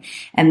learning.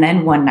 And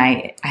then one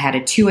night I had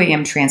a 2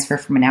 a.m. transfer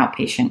from an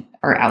outpatient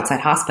or outside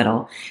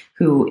hospital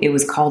who it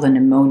was called a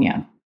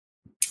pneumonia.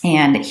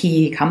 And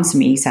he comes to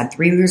me, he's had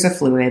 3 liters of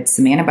fluids,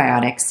 some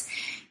antibiotics,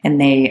 and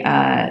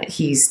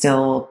he's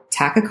still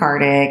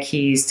tachycardic,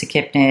 he's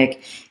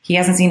tachypnic. He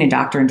hasn't seen a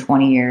doctor in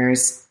 20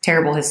 years,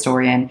 terrible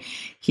historian.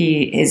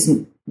 He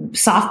is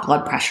soft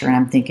blood pressure. And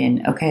I'm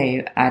thinking,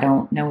 okay, I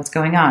don't know what's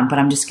going on, but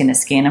I'm just going to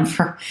scan him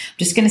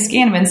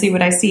and see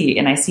what I see.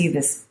 And I see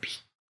this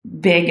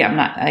big,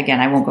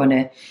 I won't go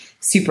into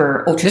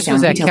super ultrasound this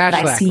was details, at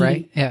but I see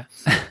right? Yeah.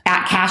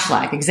 at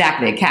Cashlack,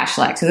 exactly at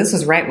Cashlack. So this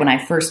was right when I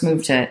first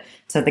moved to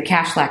the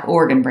Cashlack,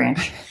 Oregon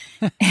branch.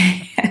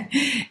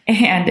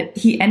 And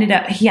he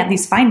had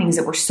these findings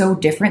that were so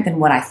different than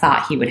what I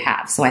thought he would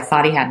have. So I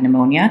thought he had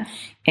pneumonia,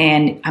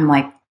 and I'm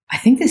like, I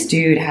think this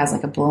dude has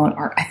like a blown,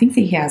 or I think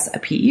that he has a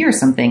PE or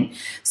something.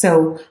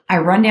 So I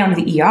run down to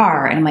the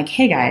ER and I'm like,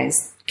 hey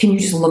guys, can you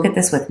just look at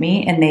this with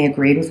me? And they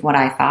agreed with what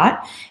I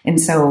thought. And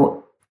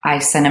so I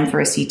sent him for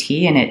a CT,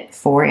 and at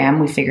 4 a.m.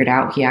 we figured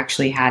out he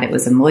actually it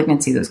was a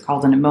malignancy that was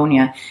called a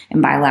pneumonia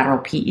and bilateral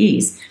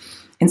PEs.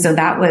 And so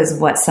that was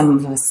what some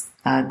of us,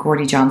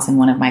 Gordy Johnson,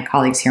 one of my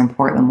colleagues here in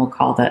Portland, will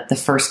call the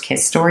first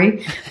kiss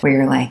story, where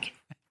you're like,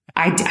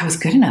 I was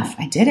good enough.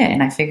 I did it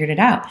and I figured it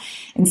out.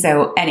 And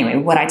so anyway,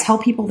 what I tell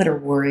people that are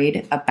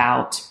worried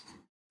about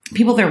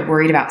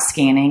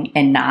scanning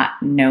and not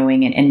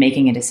knowing and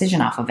making a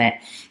decision off of it,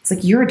 it's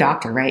like, you're a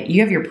doctor, right?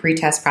 You have your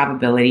pre-test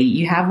probability.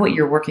 You have what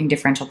your working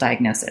differential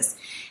diagnosis.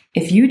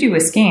 If you do a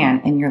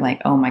scan and you're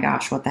like, oh my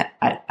gosh,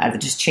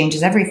 it just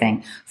changes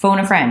everything. Phone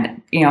a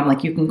friend. I'm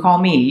like, you can call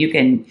me. You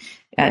can,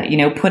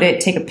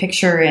 take a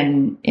picture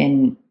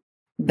in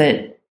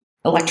the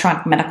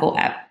electronic medical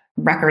app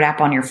record app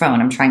on your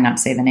phone. I'm trying not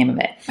to say the name of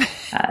it.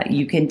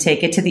 You can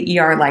take it to the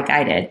ER like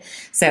I did.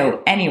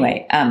 So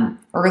anyway,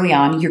 early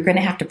on, you're going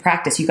to have to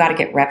practice. You got to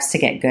get reps to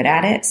get good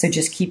at it. So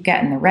just keep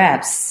getting the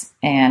reps.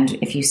 And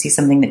if you see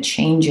something that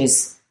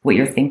changes what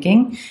you're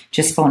thinking,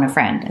 just phone a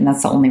friend. And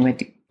that's the only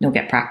way you'll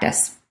get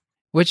practice.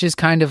 Which is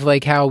kind of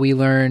like how we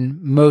learn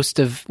most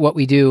of what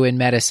we do in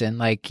medicine.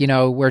 Like,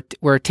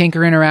 we're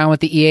tinkering around with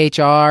the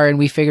EHR and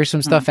we figure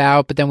some stuff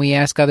out, but then we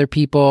ask other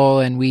people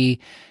and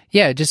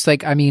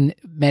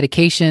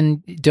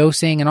medication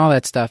dosing and all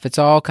that stuff. It's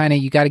all kind of,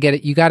 you got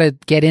to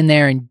get in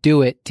there and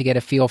do it to get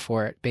a feel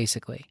for it,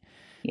 basically.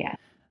 Yeah.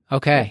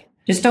 Okay.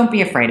 Just don't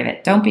be afraid of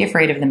it. Don't be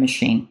afraid of the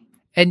machine.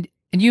 And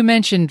you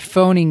mentioned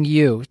phoning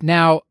you.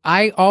 Now,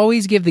 I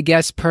always give the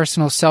guest's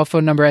personal cell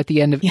phone number at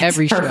the end of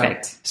every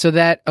perfect. show. So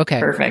that, okay.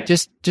 Perfect.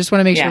 Just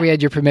want to make sure we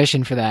had your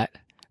permission for that.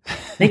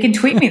 They can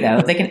tweet me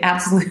though. They can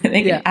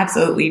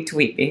absolutely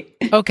tweet me.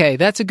 Okay,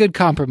 that's a good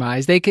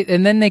compromise. They could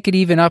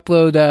even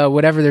upload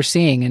whatever they're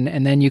seeing,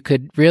 and then you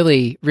could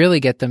really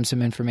get them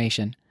some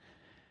information.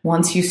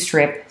 Once you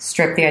strip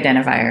the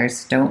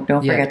identifiers, don't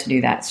forget to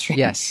do that.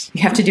 Yes,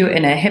 you have to do it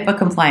in a HIPAA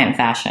compliant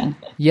fashion.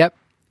 Yep.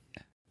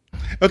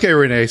 Okay,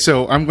 Renee.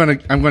 So I'm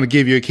gonna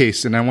give you a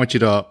case, and I want you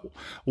to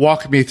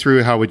walk me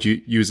through how would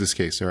you use this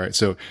case. All right.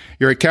 So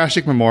you're at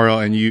Kashik Memorial,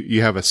 and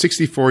you have a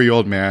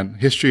 64-year-old man,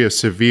 history of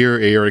severe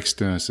aortic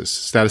stenosis,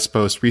 status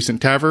post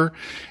recent TAVR,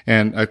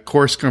 and a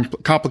course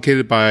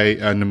complicated by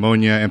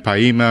pneumonia and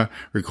empyema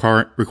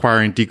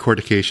requiring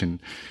decortication.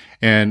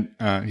 And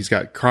he's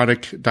got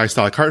chronic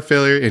diastolic heart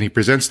failure, and he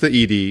presents the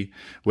ED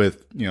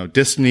with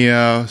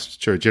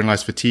dyspnea,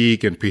 generalized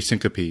fatigue, and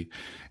presyncope.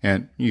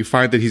 And you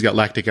find that he's got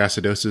lactic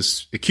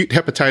acidosis, acute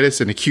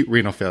hepatitis, and acute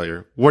renal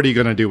failure. What are you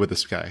going to do with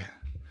this guy?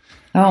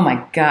 Oh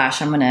my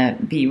gosh, I'm going to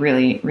be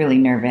really, really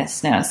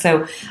nervous. No.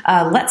 So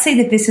let's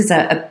say that this is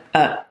a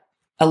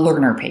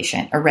learner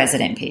patient, a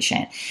resident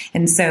patient.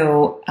 And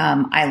so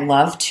I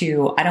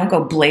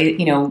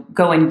don't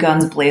go in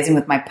guns blazing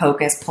with my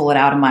POCUS, pull it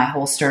out of my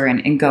holster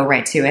and go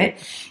right to it.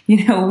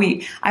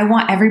 I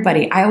want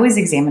everybody, I always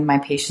examine my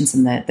patients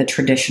in the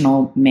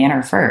traditional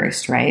manner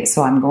first, right?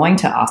 So I'm going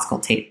to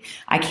auscultate.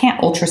 I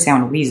can't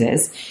ultrasound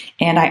wheezes.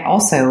 And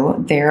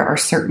there are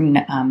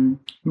certain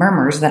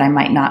murmurs that I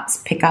might not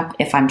pick up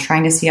if I'm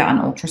trying to see it on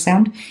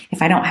ultrasound,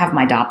 if I don't have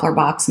my Doppler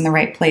box in the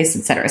right place,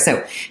 et cetera.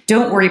 So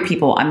don't worry,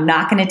 people. I'm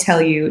not going to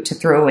tell you to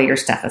throw away your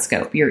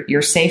stethoscope.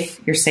 You're safe.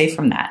 You're safe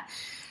from that.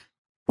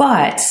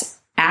 But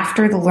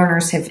after the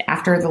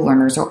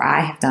learners or I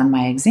have done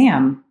my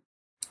exam,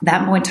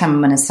 that point in time,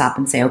 I'm going to stop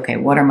and say, okay,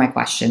 what are my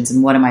questions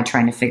and what am I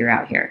trying to figure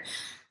out here?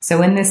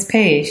 So in this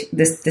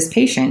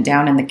patient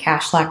down in the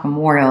Kashlak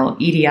Memorial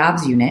ED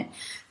obs unit,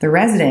 the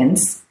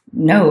residents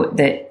note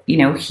that,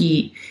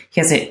 he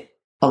has a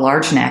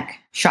large neck,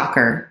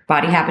 shocker,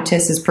 body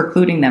habitus is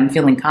precluding them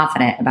feeling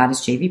confident about his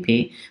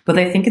JVP, but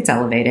they think it's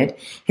elevated.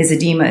 His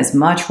edema is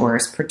much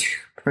worse,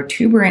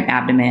 protuberant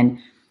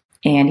abdomen,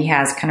 and he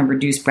has kind of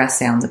reduced breath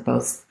sounds at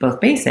both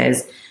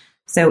bases.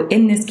 So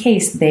in this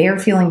case, they are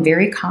feeling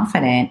very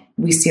confident.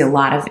 We see a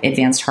lot of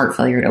advanced heart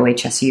failure at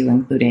OHSU,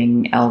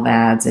 including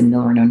LVADs and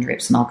Milrinone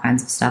drips and all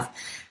kinds of stuff.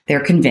 They're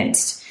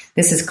convinced.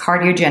 This is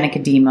cardiogenic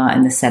edema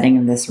in the setting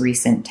of this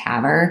recent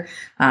TAVR,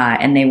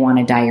 and they want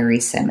to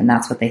diurese him, and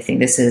that's what they think.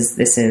 This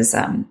is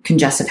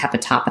congestive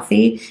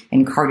hepatopathy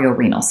and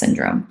cardiorenal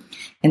syndrome.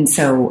 And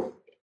so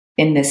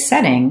in this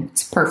setting,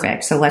 it's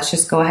perfect. So let's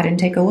just go ahead and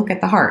take a look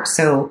at the heart.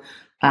 So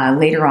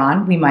later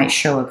on, we might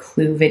show a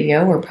clue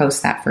video or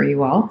post that for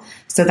you all.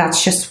 So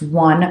that's just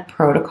one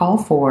protocol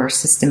for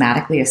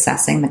systematically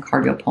assessing the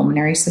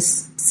cardiopulmonary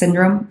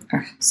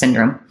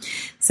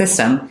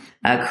system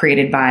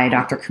created by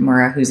Dr.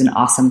 Kimura, who's an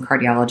awesome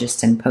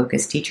cardiologist and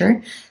POCUS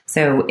teacher.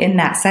 So in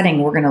that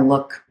setting, we're going to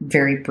look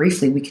very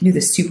briefly. We can do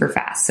this super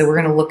fast. So we're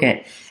going to look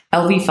at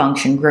LV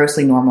function,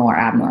 grossly normal or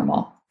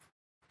abnormal.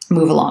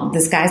 Move along.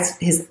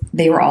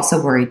 They were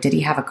also worried, did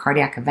he have a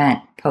cardiac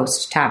event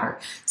post TAVR?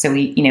 So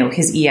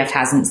his EF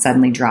hasn't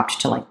suddenly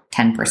dropped to like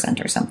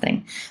 10% or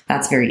something.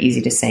 That's very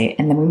easy to say.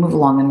 And then we move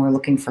along and we're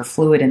looking for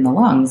fluid in the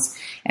lungs,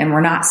 and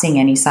we're not seeing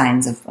any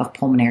signs of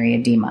pulmonary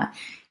edema.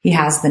 He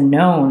has the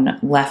known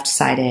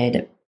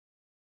left-sided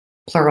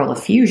pleural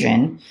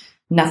effusion,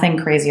 nothing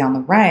crazy on the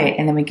right.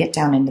 And then we get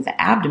down into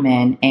the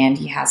abdomen, and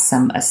he has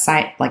some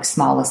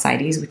small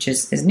ascites, which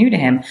is new to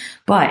him.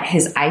 But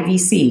his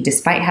IVC,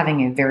 despite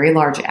having a very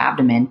large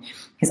abdomen,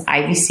 his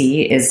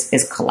IVC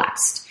is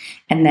collapsed.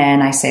 And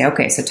then I say,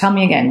 okay, so tell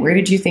me again, where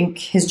did you think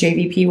his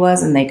JVP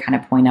was? And they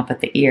kind of point up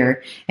at the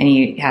ear, and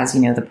he has,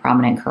 the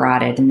prominent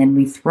carotid. And then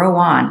we throw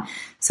on,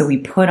 so we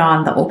put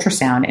on the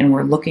ultrasound, and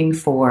we're looking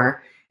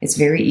for, it's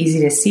very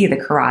easy to see the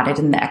carotid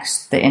and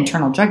the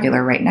internal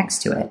jugular right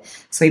next to it.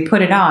 So we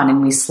put it on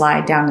and we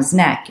slide down his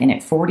neck, and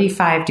at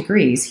 45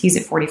 degrees, he's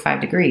at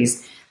 45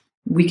 degrees,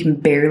 we can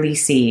barely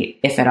see,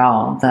 if at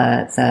all,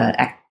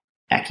 I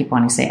keep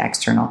wanting to say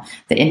external,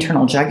 the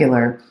internal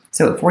jugular.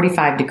 So at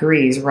 45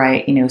 degrees,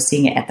 right,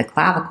 seeing it at the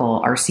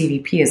clavicle, our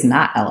CVP is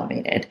not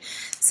elevated.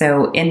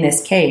 So in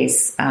this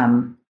case,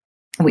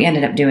 we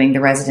ended up doing, the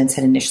residents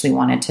had initially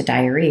wanted to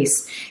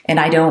diurese. And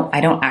I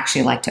don't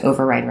actually like to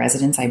override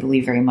residents. I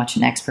believe very much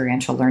in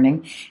experiential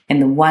learning in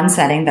the one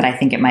setting that I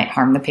think it might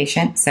harm the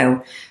patient.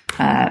 So,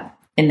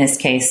 in this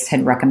case,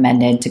 had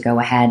recommended to go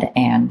ahead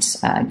and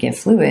give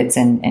fluids,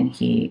 and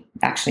he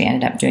actually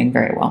ended up doing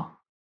very well.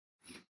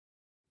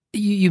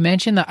 You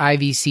mentioned the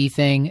IVC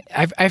thing.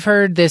 I've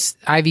heard this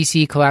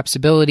IVC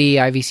collapsibility,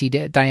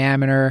 IVC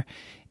diameter.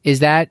 Is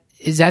that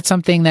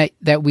something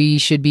that we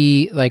should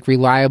be like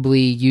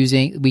reliably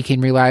using? We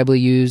can reliably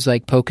use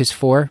like POCUS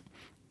for?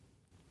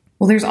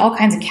 Well, there's all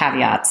kinds of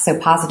caveats. So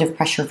positive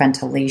pressure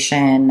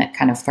ventilation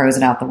kind of throws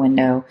it out the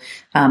window.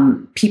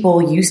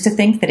 People used to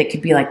think that it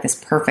could be like this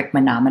perfect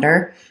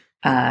manometer.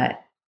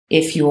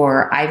 If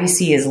your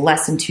IVC is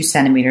less than 2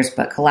 centimeters,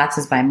 but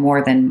collapses by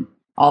more than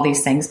all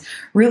these things,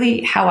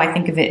 really how I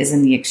think of it is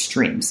in the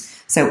extremes.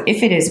 So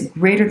if it is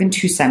greater than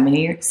 2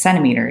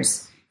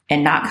 centimeters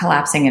and not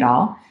collapsing at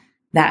all,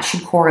 that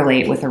should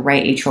correlate with a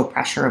right atrial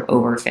pressure of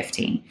over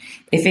 15.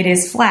 If it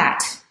is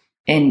flat,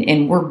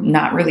 and we're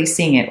not really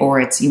seeing it, or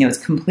it's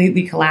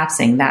completely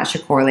collapsing, that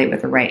should correlate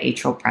with a right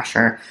atrial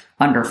pressure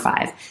under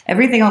 5.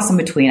 Everything else in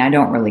between, I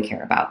don't really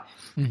care about.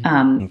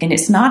 Mm-hmm. And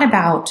it's not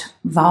about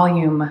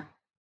volume.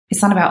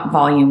 It's not about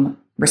volume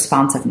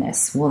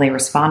responsiveness. Will they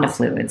respond to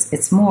fluids?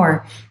 It's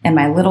more, and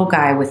my little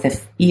guy with an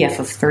EF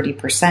of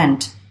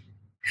 30%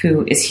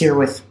 who is here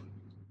with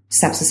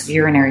sepsis of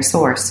urinary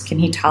source, can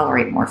he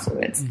tolerate more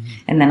fluids? Mm-hmm.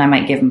 And then I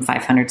might give him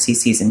 500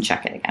 cc's and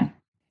check it again.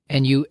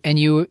 And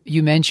you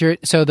mentioned,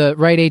 so the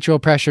right atrial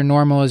pressure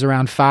normal is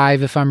around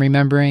 5, if I'm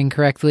remembering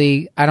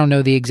correctly. I don't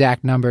know the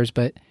exact numbers,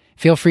 but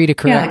feel free to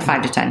correct. Yeah, like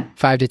 5 to 10.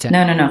 5 to 10.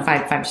 No,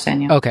 5 to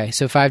 10. Yeah. Okay,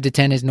 so 5 to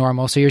 10 is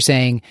normal. So you're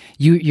saying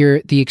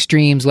you're the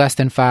extremes less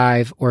than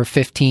 5 or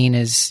 15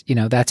 is,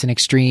 that's an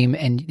extreme,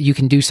 and you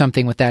can do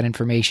something with that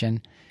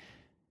information.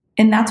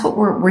 And that's what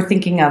we're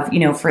thinking of,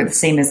 for the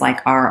same as like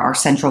our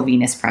central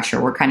venous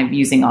pressure. We're kind of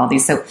using all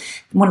these. So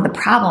one of the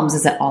problems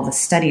is that all the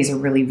studies are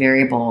really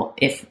variable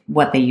if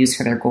what they use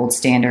for their gold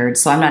standard.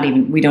 So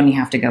we don't even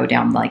have to go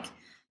down like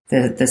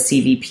the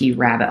CVP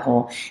rabbit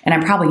hole. And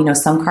I'm probably,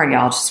 some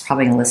cardiologists are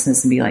probably going to listen to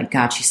this and be like,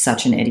 God, she's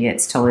such an idiot.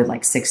 It's totally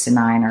like 6 to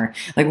 9, or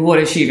like, what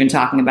is she even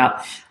talking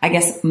about? I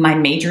guess my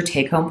major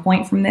take home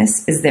point from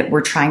this is that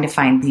we're trying to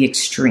find the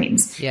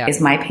extremes. Yeah. Is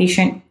my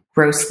patient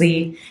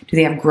do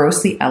they have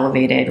grossly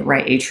elevated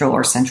right atrial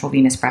or central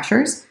venous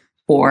pressures,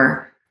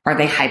 or are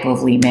they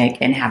hypovolemic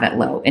and have it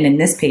low? And in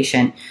this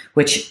patient,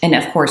 and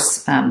of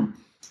course,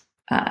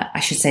 I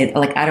should say,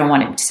 like, I don't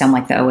want it to sound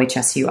like the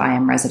OHSU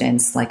IM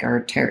residents, the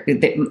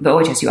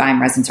OHSU IM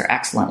residents are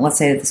excellent. Let's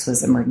say that this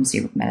was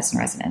emergency medicine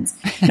residents.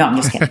 No, I'm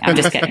just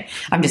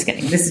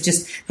kidding. This is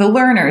just the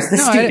learners, the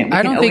student.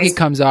 I don't think it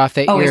comes off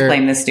that always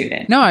blame the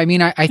student. No, I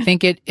mean, I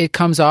think it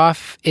comes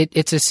off.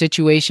 It's a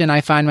situation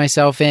I find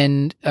myself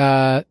in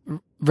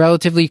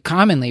relatively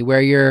commonly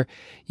where you're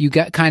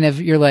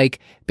like,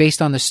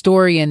 based on the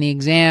story and the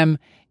exam,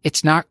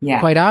 it's not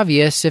quite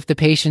obvious if the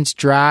patient's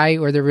dry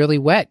or they're really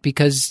wet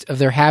because of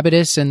their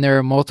habitus and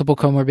their multiple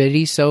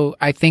comorbidities. So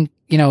I think,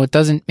 it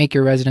doesn't make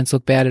your residents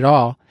look bad at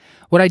all.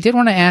 What I did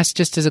want to ask,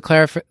 just as a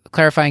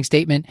clarifying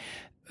statement,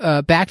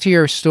 back to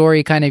your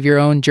story, kind of your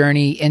own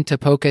journey into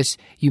POCUS,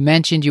 you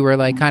mentioned you were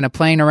like kind of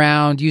playing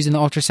around, using the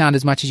ultrasound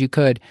as much as you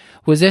could.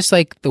 Was this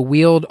like the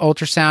wheeled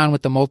ultrasound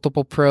with the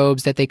multiple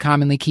probes that they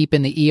commonly keep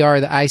in the ER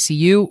or the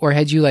ICU? Or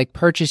had you like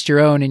purchased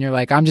your own and you're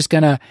like, I'm just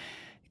going to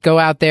go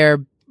out there,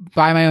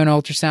 buy my own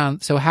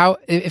ultrasound? So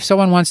if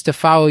someone wants to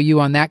follow you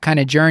on that kind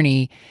of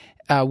journey,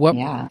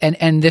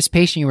 and this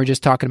patient you were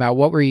just talking about,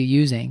 what were you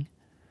using?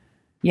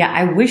 Yeah,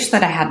 I wish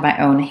that I had my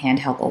own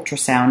handheld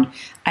ultrasound.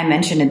 I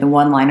mentioned in the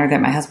one-liner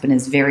that my husband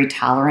is very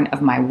tolerant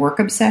of my work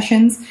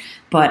obsessions,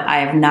 but I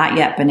have not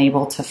yet been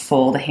able to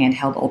fold a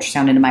handheld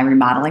ultrasound into my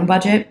remodeling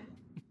budget.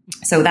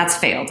 So that's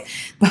failed.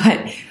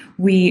 But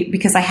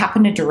because I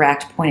happen to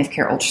direct point of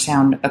care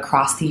ultrasound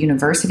across the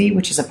university,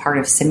 which is a part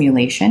of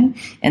simulation,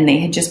 and they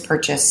had just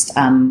purchased,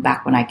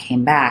 back when I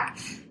came back,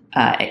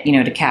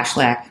 to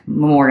Cashlack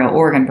Memorial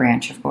Oregon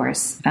branch, of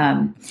course,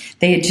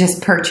 they had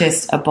just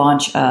purchased a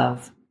bunch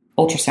of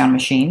ultrasound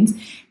machines.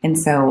 And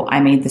so I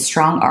made the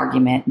strong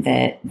argument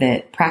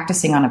that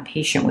practicing on a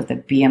patient with a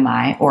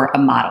BMI or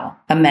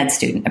a med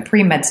student, a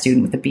pre-med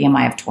student with a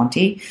BMI of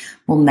 20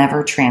 will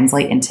never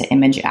translate into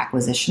image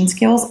acquisition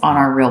skills on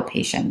our real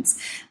patients.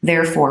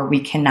 Therefore,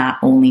 we cannot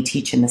only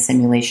teach in the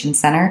simulation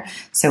center.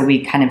 So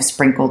we kind of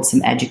sprinkled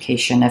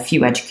a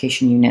few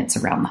education units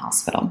around the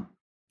hospital.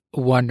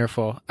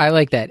 Wonderful. I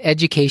like that.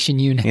 Education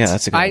units. Yeah,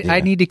 that's a good idea.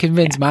 I need to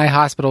convince my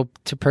hospital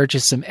to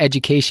purchase some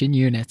education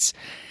units.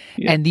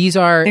 Yeah. And these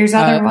are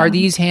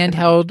these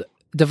handheld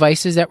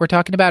devices that we're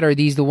talking about, or are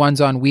these the ones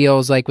on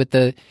wheels, like with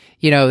the,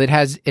 it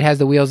has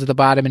the wheels at the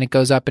bottom and it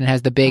goes up and it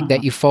has the big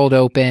that you fold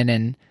open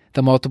and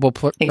the multiple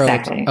probes?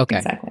 Exactly. Okay.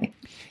 Exactly.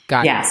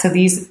 Got it. So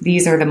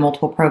these are the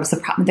multiple probes.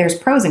 There's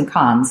pros and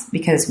cons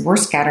because we're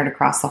scattered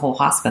across the whole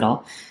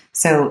hospital.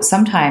 So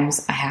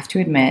sometimes I have to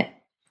admit,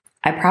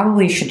 I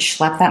probably should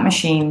schlep that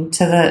machine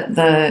to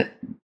the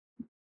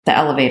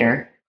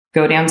elevator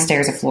go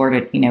downstairs a floor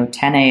to,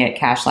 10A at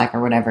Cashlack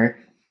or whatever,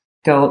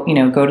 go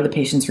to the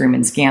patient's room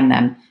and scan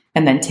them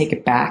and then take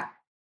it back.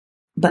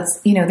 But,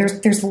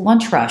 there's a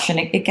lunch rush and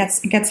it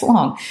gets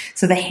long.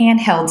 So the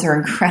handhelds are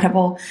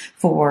incredible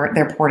for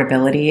their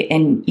portability,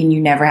 and you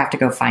never have to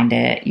go find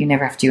it. You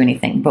never have to do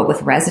anything. But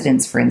with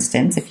residents, for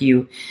instance, if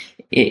you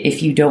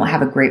don't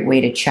have a great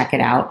way to check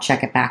it out,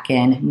 check it back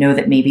in, know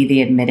that maybe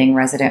the admitting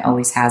resident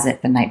always has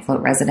it, the night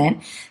float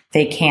resident,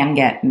 they can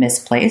get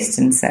misplaced.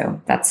 And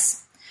so that's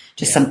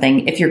just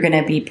something, if you're going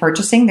to be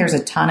purchasing, there's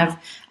a ton of,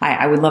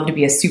 I would love to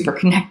be a super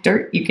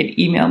connector. You could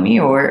email me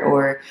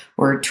or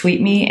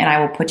tweet me, and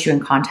I will put you in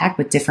contact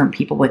with different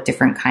people with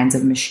different kinds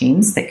of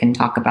machines that can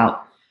talk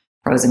about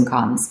pros and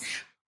cons.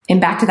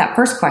 And back to that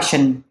first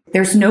question,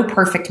 there's no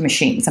perfect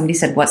machine. Somebody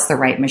said, what's the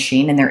right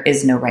machine? And there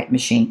is no right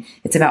machine.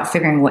 It's about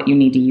figuring what you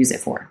need to use it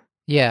for.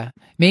 Yeah.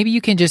 Maybe you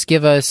can just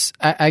give us,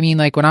 I mean,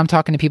 like when I'm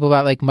talking to people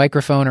about like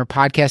microphone or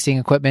podcasting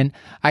equipment,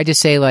 I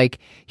just say like,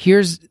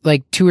 here's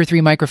like 2 or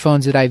 3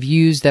 microphones that I've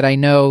used that I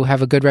know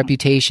have a good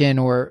reputation,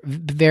 or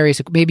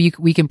various, maybe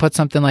we can put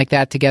something like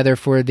that together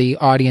for the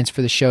audience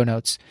for the show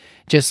notes,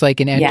 just like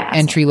an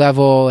entry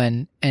level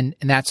and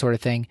that sort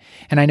of thing.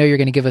 And I know you're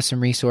going to give us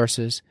some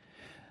resources.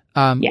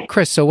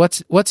 Chris, so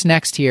what's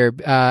next here?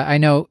 I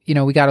know,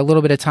 we got a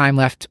little bit of time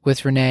left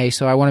with Renee,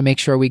 so I want to make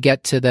sure we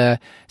get to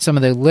some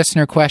of the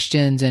listener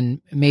questions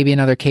and maybe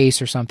another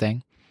case or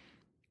something.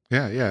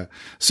 Yeah.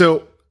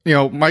 So,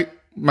 my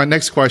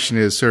next question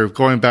is sort of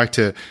going back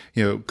to,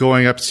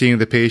 going up, seeing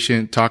the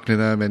patient, talking to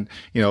them, and,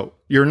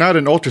 you're not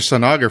an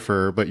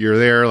ultrasonographer, but you're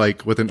there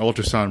like with an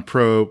ultrasound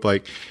probe,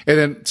 like, and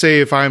then say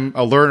if I'm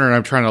a learner and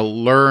I'm trying to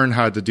learn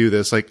how to do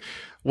this, like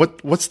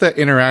what's that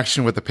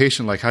interaction with the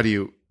patient? Like, how do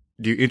you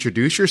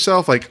introduce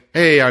yourself? Like,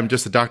 hey, I'm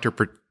just a doctor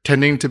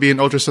pretending to be an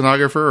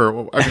ultrasonographer,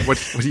 or I mean, what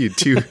do you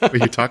do? Are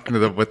you talking to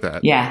them with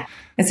that? Yeah,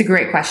 it's a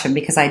great question,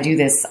 because I do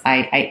this.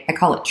 I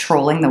call it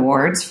trolling the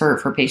wards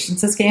for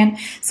patients to scan.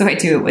 So I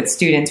do it with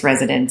students,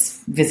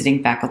 residents,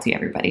 visiting faculty,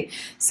 everybody.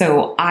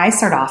 So I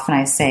start off and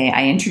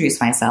I introduce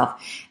myself,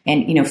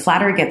 and,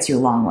 flattery gets you a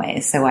long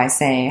way. So I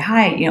say,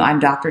 hi, I'm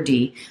Dr.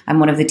 D.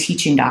 I'm one of the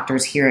teaching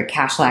doctors here at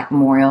Cashlack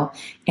Memorial.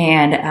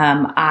 And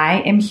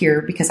I am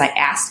here because I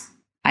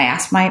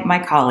asked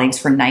my colleagues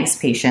for nice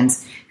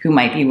patients who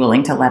might be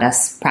willing to let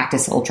us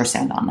practice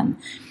ultrasound on them.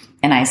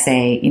 And I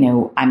say,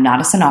 I'm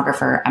not a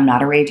sonographer, I'm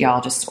not a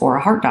radiologist or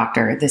a heart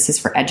doctor. This is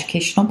for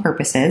educational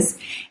purposes.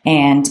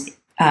 And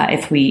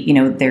if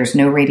there's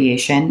no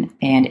radiation,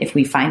 and if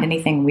we find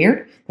anything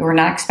weird that we're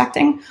not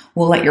expecting,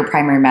 we'll let your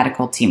primary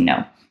medical team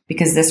know,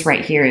 because this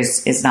right here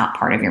is not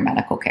part of your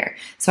medical care.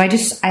 So I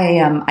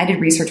did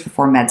research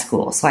before med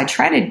school. So I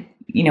try to,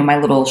 my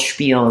little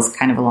spiel is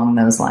kind of along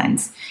those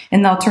lines.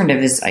 And the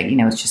alternative is,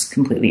 it's just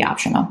completely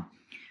optional.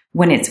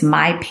 When it's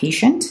my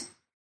patient,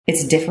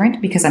 it's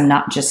different, because I'm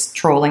not just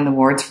trolling the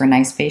wards for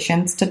nice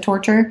patients to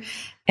torture.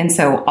 And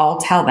so I'll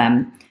tell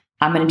them,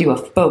 I'm going to do a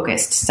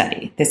focused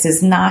study. This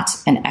is not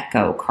an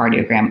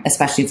echocardiogram,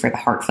 especially for the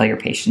heart failure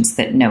patients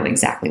that know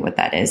exactly what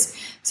that is.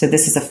 So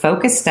this is a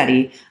focused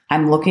study.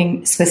 I'm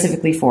looking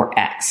specifically for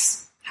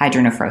X,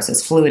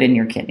 hydronephrosis, fluid in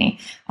your kidney.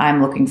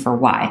 I'm looking for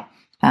Y.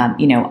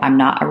 I'm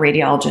not a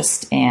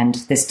radiologist, and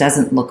this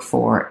doesn't look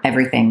for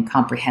everything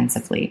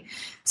comprehensively.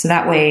 So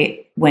that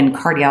way, when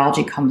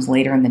cardiology comes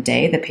later in the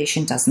day, the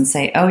patient doesn't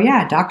say, oh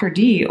yeah, Dr.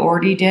 D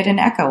already did an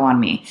echo on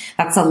me.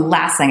 That's the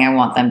last thing I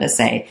want them to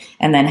say.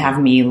 And then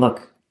have me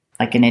look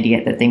like an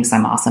idiot that thinks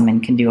I'm awesome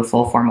and can do a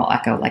full formal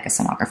echo like a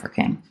sonographer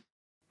can.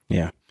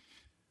 Yeah.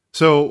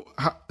 So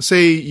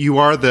say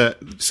you're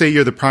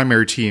the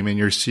primary team and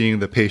you're seeing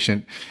the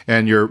patient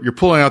and you're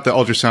pulling out the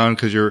ultrasound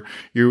because you're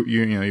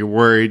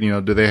worried,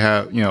 do they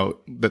have,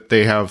 that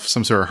they have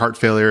some sort of heart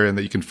failure, and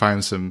that you can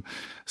find some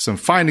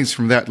findings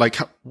from that. Like,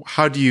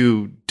 how do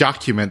you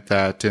document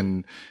that?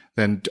 And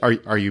then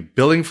are you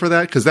billing for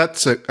that? Cause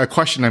that's a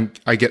question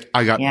I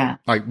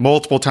got like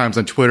multiple times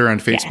on Twitter and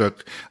Facebook.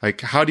 Yeah.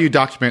 Like, how do you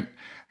document?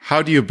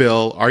 How do you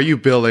bill? Are you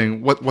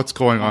billing? What's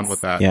going on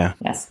with that? Yeah.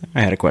 Yes.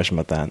 I had a question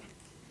about that.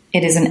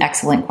 It is an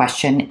excellent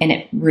question, and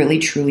it really,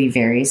 truly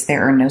varies.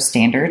 There are no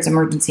standards.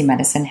 Emergency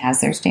medicine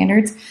has their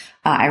standards.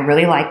 I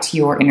really liked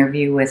your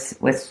interview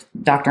with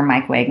Dr.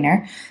 Mike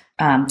Wagner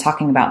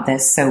talking about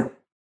this. So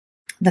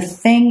the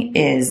thing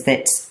is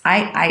that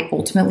I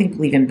ultimately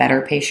believe in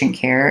better patient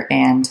care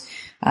and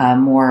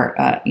more,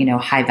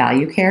 high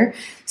value care.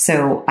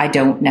 So I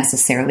don't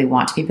necessarily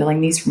want to be billing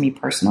these for me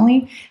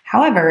personally.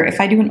 However, if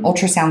I do an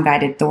ultrasound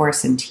guided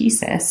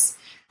thoracentesis,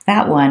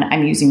 that one,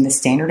 I'm using the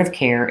standard of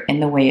care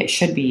in the way it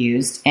should be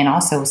used. And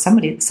also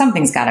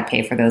something's got to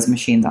pay for those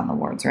machines on the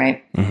wards,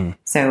 right? Mm-hmm.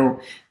 So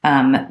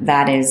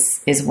that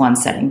is one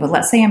setting. But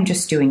let's say I'm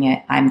just doing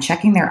it. I'm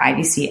checking their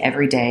IVC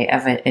every day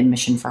of an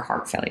admission for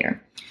heart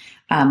failure.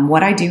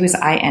 What I do is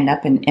I end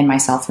up in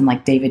myself and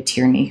like David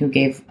Tierney, who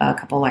gave a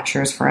couple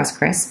lectures for us,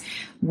 Chris,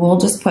 we'll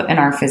just put in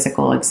our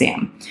physical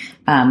exam.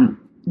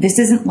 this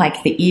isn't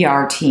like the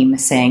ER team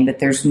saying that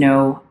there's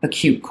no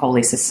acute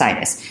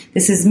cholecystitis.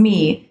 This is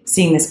me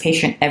seeing this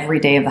patient every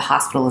day of the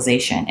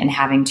hospitalization and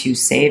having to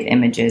save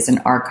images and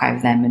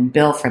archive them and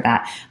bill for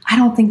that. I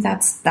don't think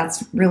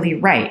that's really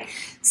right.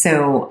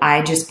 So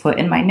I just put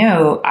in my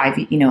note,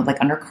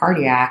 like under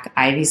cardiac,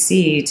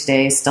 IVC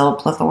today is still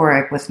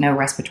plethoric with no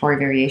respiratory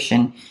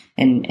variation,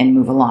 and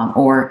move along.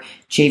 Or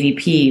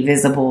JVP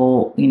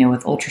visible,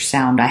 with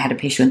ultrasound. I had a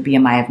patient with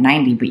BMI of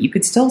 90, but you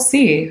could still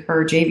see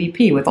her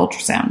JVP with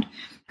ultrasound.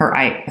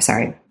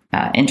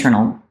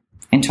 Internal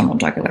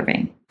jugular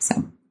vein.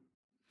 So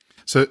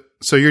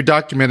you're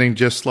documenting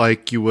just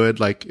like you would,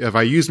 like if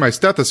I use my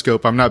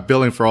stethoscope, I'm not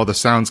billing for all the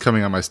sounds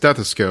coming on my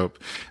stethoscope,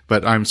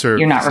 but I'm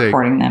you're not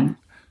recording them.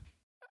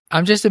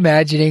 I'm just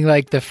imagining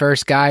like the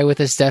first guy with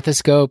a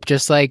stethoscope,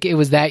 just like it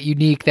was that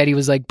unique that he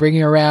was like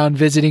bringing around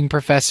visiting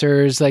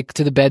professors like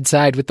to the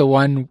bedside with the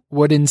one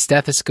wooden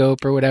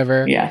stethoscope or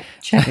whatever. Yeah.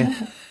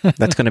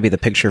 That's going to be the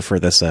picture for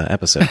this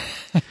episode.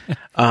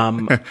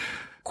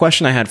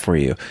 Question I had for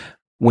you.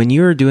 When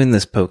you're doing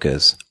this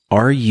POCUS,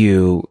 are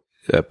you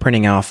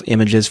printing off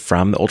images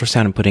from the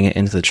ultrasound and putting it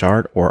into the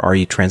chart, or are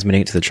you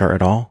transmitting it to the chart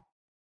at all?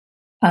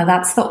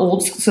 That's the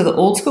old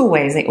school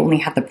ways. They only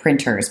had the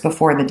printers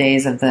before the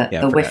days of the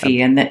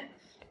Wi-Fi and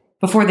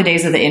before the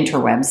days of the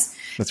interwebs.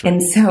 That's right.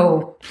 And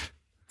so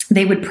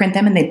they would print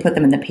them and they'd put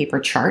them in the paper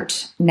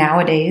chart.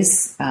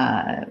 Nowadays,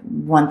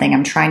 one thing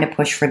I'm trying to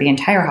push for the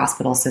entire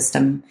hospital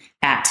system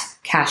at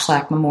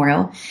Kashlak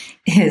Memorial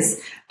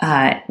is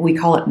we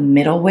call it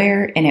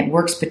middleware, and it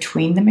works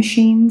between the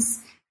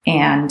machines.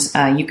 And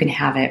you can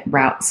have it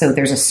route. So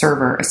there's a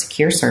server, a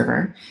secure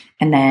server,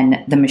 and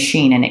then the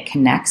machine, and it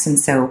connects. And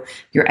so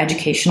your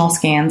educational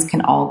scans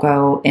can all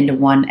go into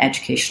one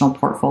educational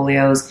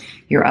portfolios.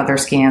 Your other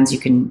scans, you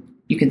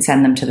can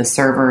send them to the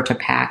server, to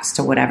PACS,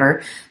 to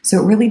whatever.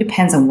 So it really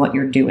depends on what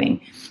you're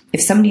doing.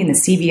 If somebody in the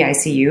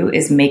CVICU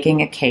is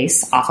making a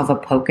case off of a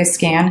POCUS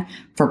scan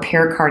for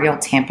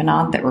pericardial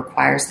tamponade that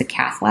requires the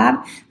cath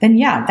lab, then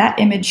yeah, that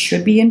image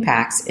should be in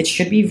PACS. It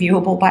should be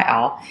viewable by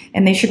all,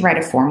 and they should write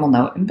a formal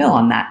note and bill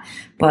on that.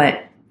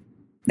 But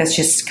that's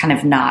just kind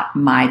of not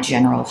my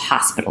general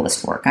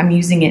hospitalist work. I'm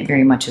using it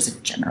very much as a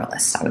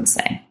generalist, I would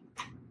say.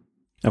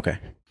 Okay.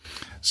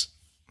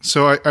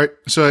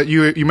 So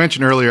you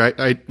mentioned earlier,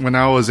 I when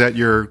I was at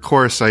your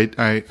course,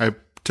 I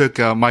took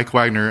Mike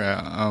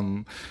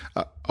Wagner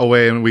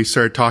away and we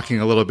started talking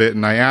a little bit,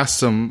 and I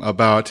asked him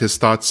about his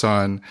thoughts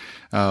on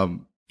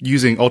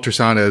using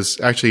ultrasound as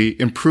actually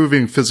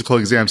improving physical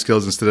exam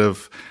skills instead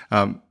of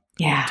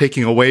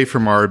taking away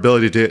from our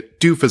ability to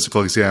do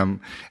physical exam.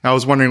 I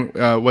was wondering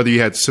whether you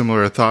had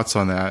similar thoughts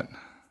on that.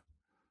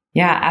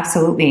 Yeah,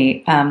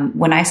 absolutely.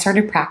 When I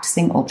started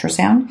practicing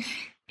ultrasound,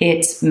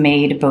 it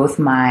made both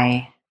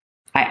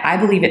I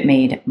believe it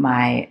made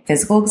my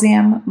physical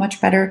exam much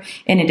better,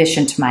 in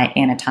addition to my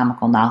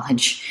anatomical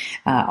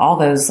knowledge. All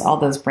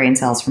those brain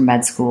cells from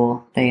med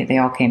school, they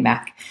all came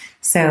back.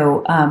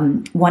 So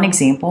one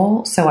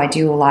example, so I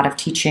do a lot of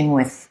teaching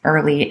with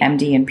early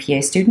MD and PA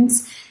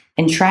students,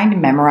 and trying to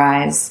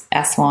memorize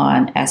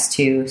S1,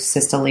 S2,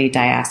 systole,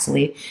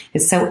 diastole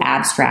is so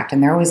abstract,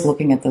 and they're always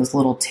looking at those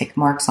little tick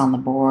marks on the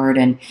board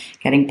and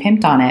getting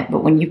pimped on it.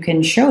 But when you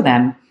can show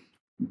them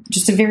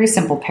just a very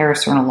simple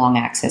parasternal long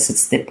axis,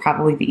 it's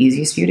probably the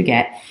easiest view to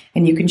get,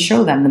 and you can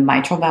show them the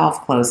mitral valve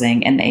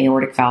closing and the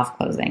aortic valve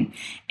closing,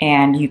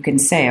 and you can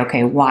say,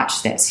 okay,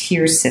 watch this.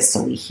 Here's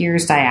systole,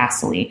 here's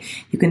diastole.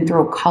 You can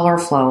throw color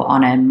flow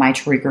on a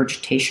mitral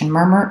regurgitation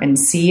murmur and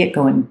see it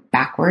going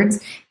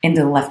backwards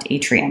into the left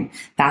atrium.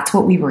 That's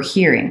what we were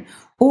hearing.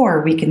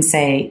 Or we can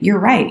say, you're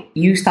right.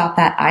 You thought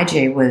that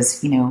IJ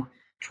was,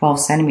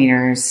 12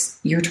 centimeters.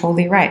 You're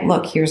totally right.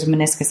 Look, here's a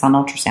meniscus on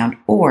ultrasound.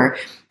 Or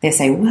they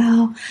say,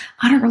 well,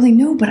 I don't really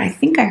know, but I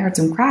think I heard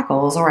some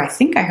crackles, or I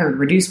think I heard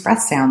reduced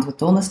breath sounds with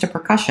dullness to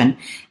percussion.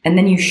 And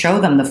then you show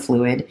them the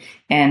fluid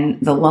and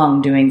the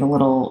lung doing the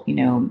little,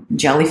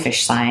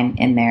 jellyfish sign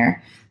in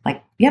there.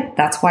 Like, yep,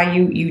 that's why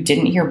you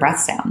didn't hear breath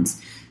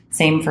sounds.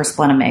 Same for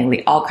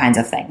splenomegaly, all kinds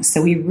of things.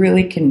 So we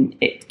really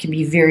it can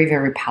be very,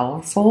 very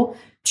powerful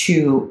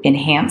to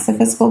enhance the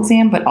physical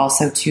exam, but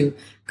also to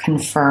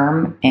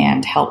confirm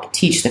and help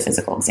teach the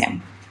physical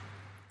exam.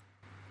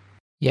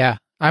 Yeah.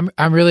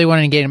 I'm really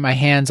wanting to get my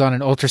hands on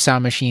an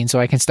ultrasound machine so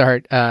I can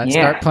start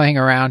playing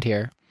around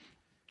here.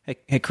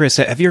 Hey, Chris,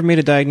 have you ever made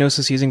a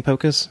diagnosis using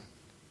POCUS?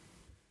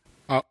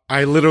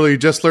 I literally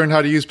just learned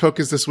how to use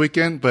POCUS this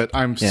weekend, but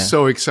I'm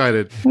so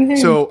excited.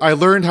 So I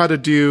learned how to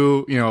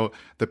do,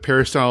 the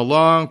peristernal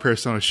long,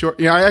 peristernal short.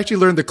 I actually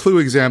learned the clue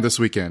exam this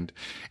weekend.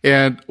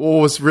 And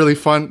what was really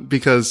fun,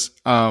 because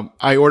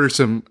I ordered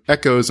some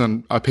echoes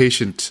on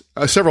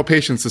several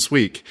patients this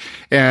week.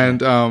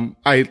 And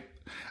I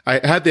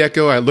had the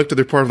echo. I looked at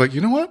the report. I'm like, you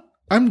know what?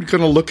 I'm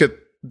going to look at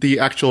the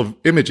actual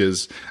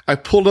images. I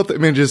pulled up the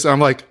images. I'm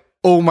like,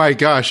 oh my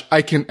gosh,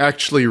 I can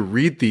actually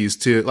read these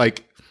to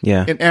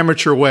an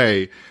amateur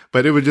way.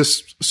 But it was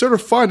just sort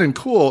of fun and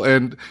cool.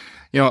 And,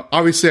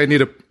 obviously I need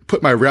to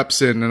put my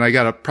reps in, and I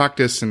got to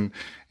practice and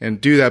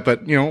do that.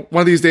 But,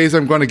 one of these days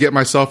I'm going to get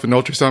myself an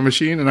ultrasound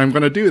machine and I'm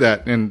going to do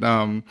that. And,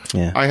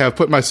 I have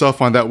put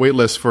myself on that wait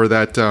list for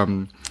that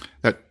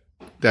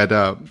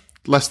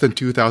less than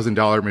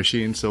 $2,000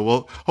 machine.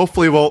 So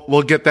hopefully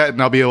we'll get that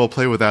and I'll be able to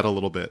play with that a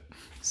little bit.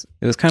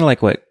 It was kind of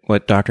like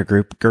what Dr.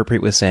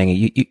 Gurpreet was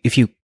saying. If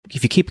you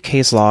keep a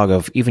case log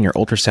of even your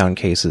ultrasound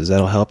cases,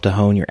 that'll help to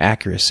hone your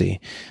accuracy.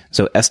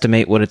 So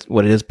estimate what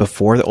it is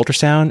before the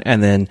ultrasound,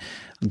 and then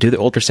do the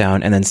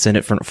ultrasound, and then send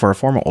it for a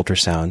formal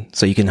ultrasound,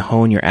 so you can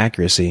hone your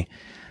accuracy.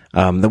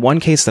 The one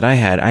case that I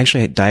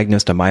actually had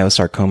diagnosed a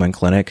myosarcoma in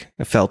clinic.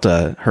 I felt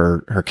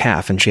her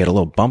calf, and she had a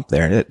little bump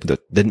there. It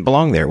didn't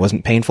belong there. It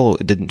wasn't painful.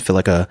 It didn't feel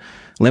like a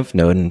lymph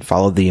node, and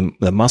followed the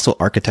muscle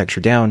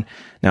architecture down.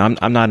 Now,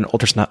 I'm not an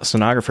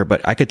ultrasonographer,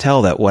 but I could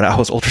tell that what I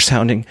was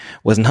ultrasounding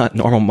was not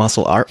normal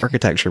muscle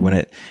architecture.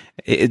 When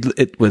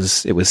it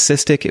was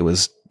cystic. It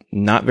was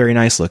not very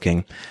nice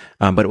looking,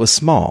 but it was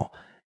small,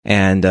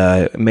 and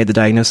made the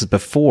diagnosis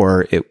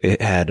before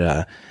it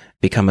had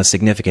become a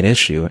significant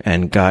issue,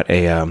 and got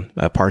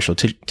a partial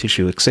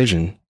tissue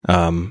excision.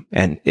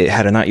 And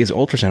had I not used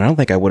ultrasound, I don't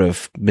think I would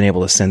have been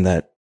able to send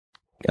that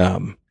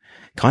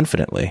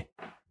confidently.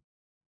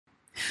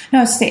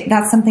 No,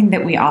 that's something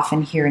that we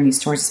often hear in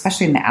these stories,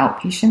 especially in the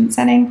outpatient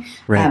setting.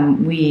 Right.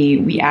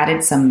 We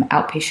added some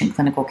outpatient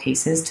clinical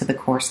cases to the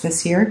course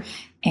this year,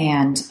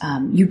 and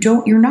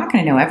you're not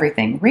going to know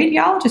everything.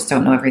 Radiologists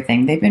don't know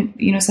everything. They've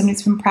been,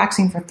 somebody's been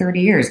practicing for 30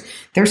 years.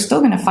 They're still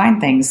going to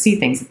find things, see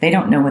things that they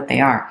don't know what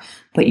they are.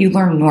 But you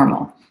learn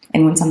normal,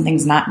 and when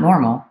something's not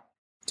normal,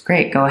 it's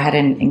great. Go ahead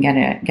and get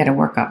a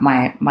workup.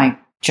 My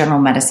general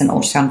medicine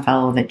ultrasound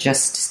fellow that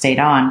just stayed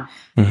on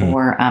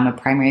for a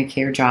primary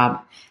care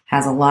job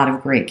has a lot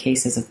of great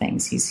cases of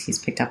things he's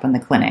picked up in the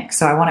clinic.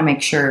 So I want to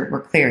make sure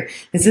we're clear.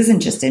 This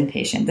isn't just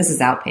inpatient. This is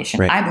outpatient.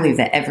 Right. I believe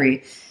that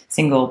every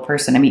single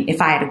person,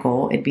 if I had a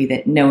goal, it'd be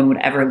that no one would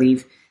ever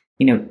leave,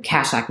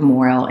 Kashlak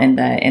Memorial in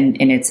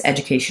its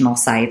educational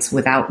sites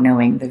without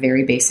knowing the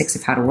very basics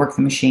of how to work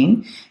the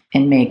machine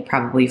and make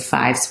probably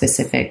 5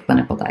 specific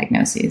clinical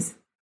diagnoses.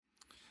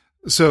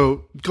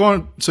 So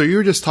you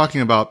were just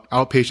talking about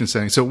outpatient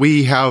settings. So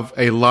we have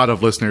a lot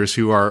of listeners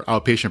who are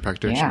outpatient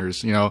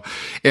practitioners,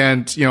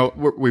 and,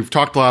 we've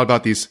talked a lot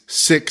about these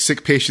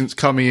sick patients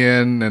coming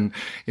in, and,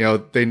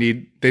 they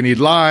need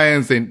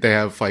lines. They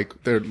have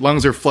their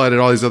lungs are flooded,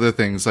 all these other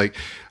things.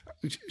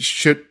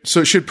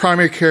 Should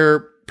primary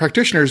care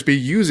practitioners be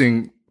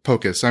using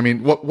POCUS?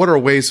 What are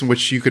ways in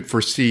which you could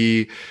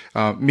foresee,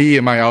 me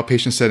in my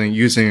outpatient setting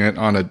using it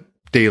on a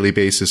daily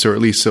basis, or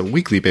at least a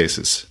weekly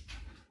basis?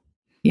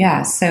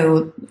 Yeah.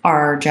 So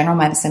our general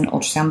medicine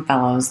ultrasound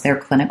fellows, their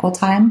clinical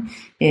time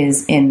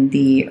is in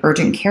the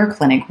urgent care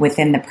clinic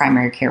within the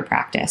primary care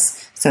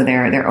practice. So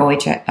they're they're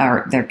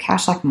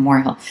Kashlak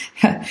Memorial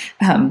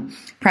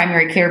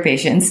primary care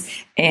patients,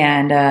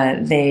 and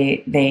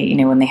they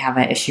when they have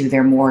an issue,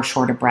 they're more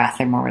short of breath,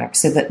 they're more whatever.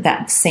 So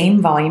that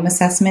same volume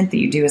assessment that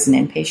you do as an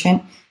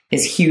inpatient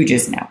is huge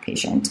as an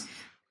outpatient.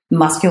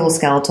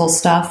 Musculoskeletal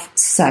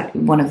stuff,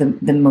 one of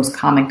the most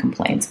common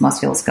complaints,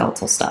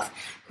 musculoskeletal stuff.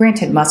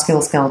 Granted,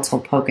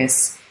 musculoskeletal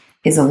POCUS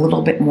is a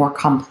little bit more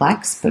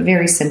complex, but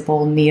very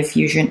simple. Knee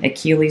effusion,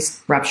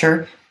 Achilles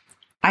rupture.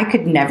 You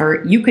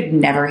could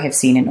never have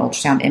seen an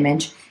ultrasound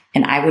image,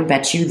 and I would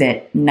bet you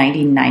that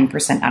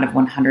 99% out of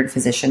 100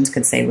 physicians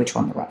could say which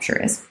one the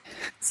rupture is.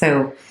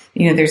 So,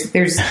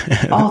 there's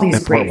all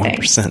these great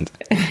things.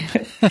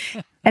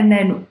 And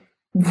then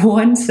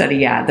one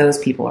study, those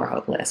people are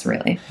hopeless,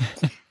 really.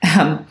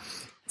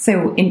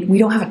 We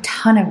don't have a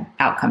ton of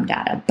outcome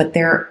data, but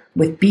they're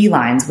with B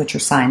lines, which are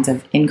signs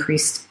of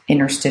increased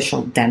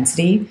interstitial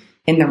density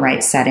in the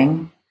right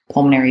setting,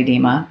 pulmonary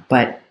edema,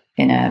 but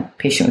in a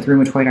patient with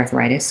rheumatoid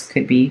arthritis,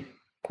 could be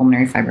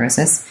pulmonary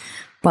fibrosis.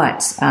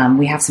 But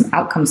we have some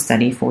outcome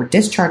study for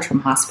discharge from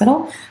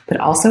hospital,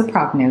 but also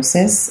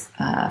prognosis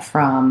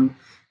from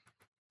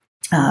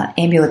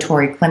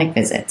ambulatory clinic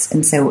visits.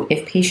 And so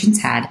if patients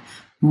had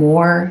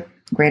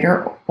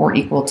greater or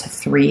equal to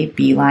 3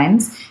 B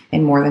lines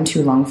in more than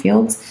 2 lung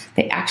fields,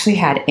 they actually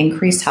had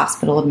increased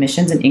hospital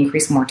admissions and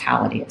increased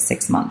mortality at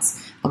 6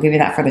 months. I'll give you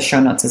that for the show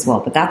notes as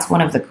well, but that's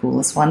one of the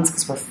coolest ones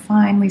because we're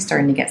finally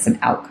starting to get some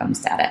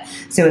outcomes data.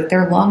 So if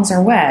their lungs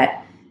are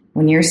wet,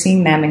 when you're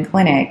seeing them in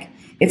clinic,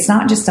 it's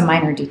not just a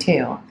minor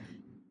detail.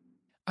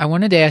 I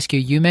wanted to ask you,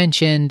 you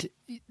mentioned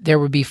there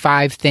would be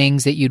 5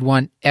 things that you'd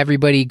want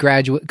everybody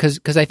graduate,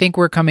 because I think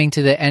we're coming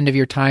to the end of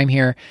your time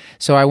here.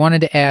 So I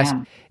wanted to ask,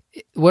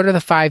 what are the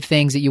 5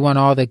 things that you want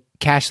all the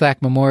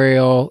Kashlak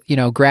Memorial,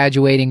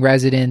 graduating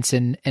residents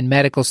and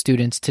medical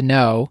students to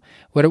know?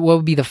 What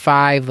would be the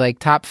 5,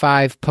 top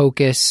 5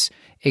 POCUS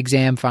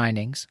exam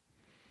findings?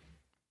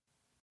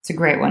 It's a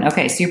great one.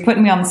 Okay, so you're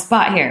putting me on the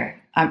spot here.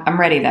 I'm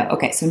ready, though.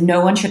 Okay, so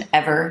no one should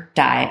ever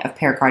die of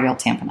pericardial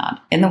tamponade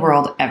in the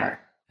world, ever.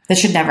 This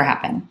should never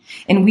happen.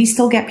 And we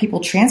still get people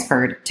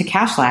transferred to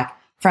Kashlak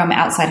from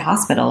outside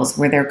hospitals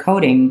where they're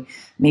coding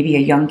maybe a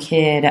young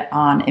kid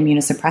on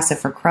immunosuppressive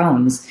for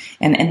Crohn's,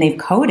 and they've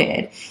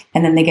coded,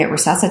 and then they get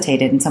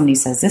resuscitated, and somebody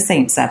says, this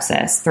ain't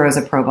sepsis, throws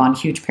a probe on,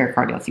 huge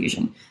pericardial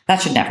effusion.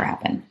 That should never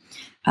happen.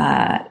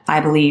 I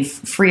believe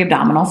free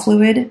abdominal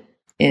fluid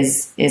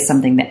is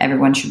something that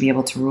everyone should be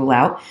able to rule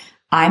out.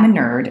 I'm a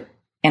nerd,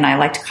 and I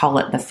like to call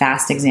it the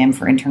FAST exam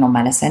for internal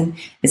medicine,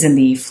 is in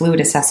the fluid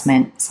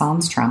assessment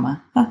sans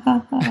trauma.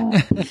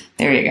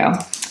 There you go.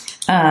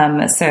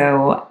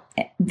 So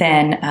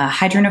then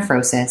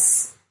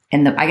hydronephrosis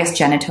and I guess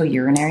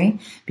genitourinary,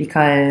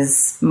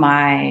 because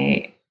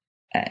my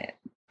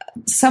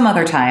some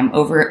other time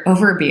over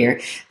a beer,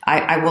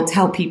 I will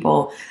tell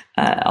people,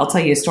 I'll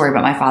tell you a story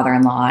about my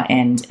father-in-law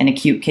and an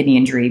acute kidney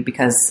injury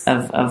because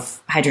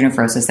of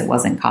hydronephrosis that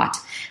wasn't caught.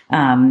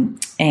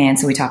 And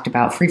so we talked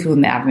about free fluid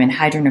in the abdomen,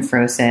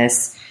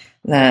 hydronephrosis,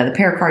 the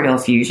pericardial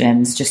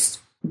effusions, just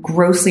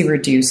grossly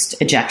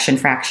reduced ejection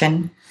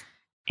fraction.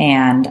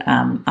 And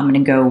I'm going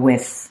to go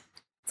with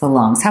the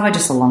lungs. How about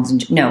just the lungs?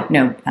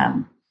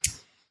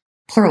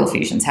 Pleural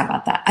effusions. How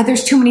about that?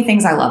 There's too many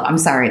things I love. I'm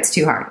sorry. It's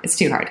too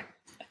hard.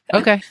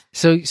 Okay.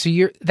 So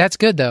that's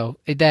good though.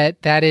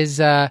 That is,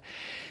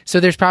 so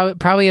there's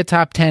probably a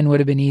top 10 would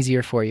have been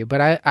easier for you,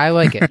 but I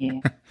like it.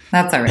 Yeah,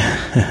 that's all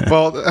right.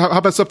 Well, how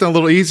about something a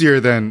little easier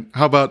then?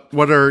 How about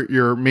what are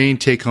your main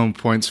take home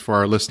points for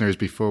our listeners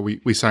before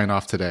we sign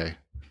off today?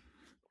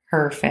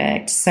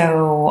 Perfect.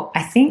 So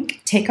I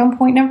think take home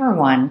point number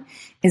 1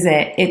 is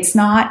that it's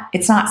not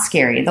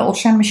scary. The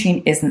ultrasound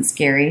machine isn't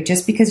scary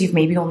just because you've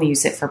maybe only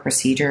used it for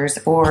procedures,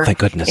 or thank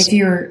goodness. If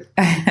you're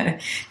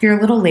a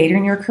little later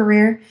in your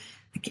career,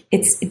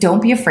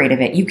 don't be afraid of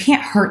it. You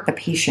can't hurt the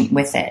patient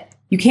with it.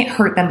 You can't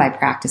hurt them by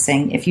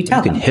practicing. If you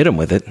tell them, you can hit them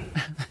with it.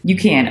 You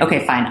can.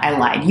 Okay, fine. I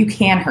lied. You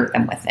can hurt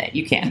them with it.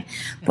 You can.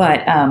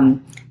 But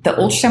the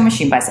ultrasound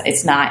machine by itself,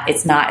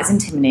 it's not as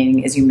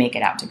intimidating as you make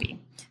it out to be.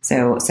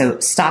 So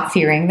stop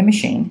fearing the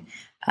machine.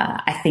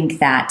 I think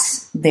that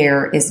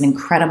there is an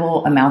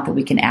incredible amount that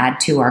we can add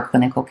to our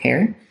clinical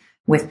care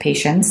with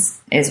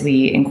patients as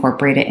we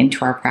incorporate it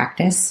into our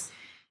practice.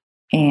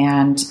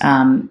 And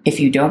if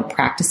you don't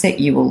practice it,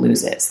 you will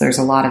lose it. So there's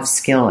a lot of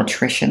skill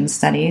attrition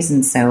studies.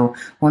 And so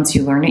once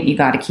you learn it, you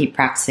got to keep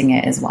practicing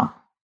it as well.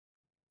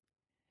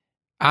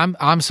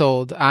 I'm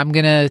sold. I'm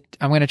gonna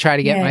try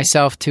to get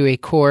myself to a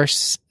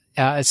course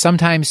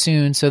sometime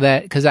soon, so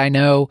that, because I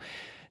know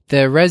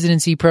the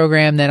residency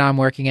program that I'm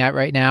working at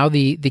right now,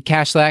 the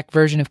CashLac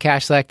version of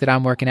CashLac that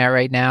I'm working at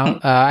right now,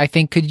 I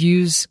think could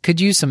use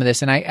some of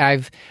this. And I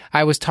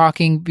was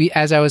talking,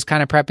 as I was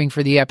kind of prepping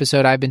for the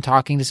episode, I've been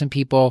talking to some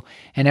people,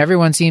 and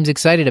everyone seems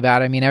excited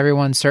about it. I mean,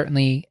 everyone's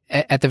certainly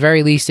at the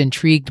very least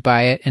intrigued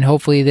by it. And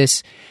hopefully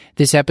this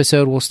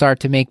episode will start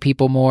to make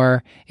people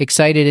more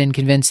excited and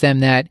convince them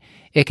that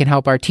it can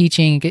help our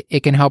teaching.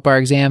 It can help our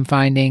exam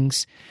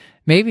findings.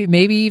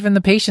 Maybe even the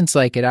patients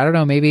like it. I don't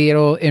know. Maybe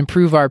it'll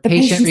improve our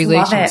patient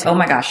relations. Love it. Oh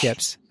my gosh.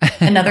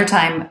 Another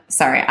time.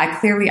 Sorry.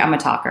 I'm a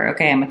talker.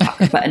 Okay. I'm a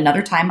talker, but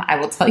another time I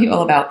will tell you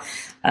all about,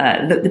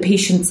 the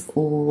patients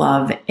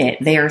love it.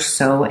 They are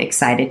so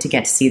excited to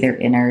get to see their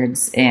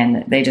innards,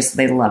 and they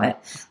love it.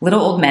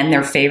 Little old men,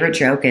 their favorite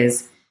joke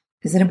is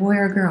it a boy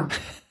or a girl?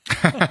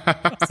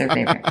 It's their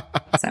favorite.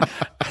 So.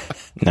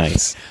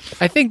 Nice.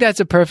 I think that's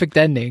a perfect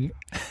ending.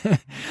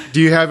 Do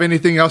you have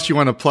anything else you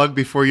want to plug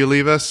before you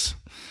leave us?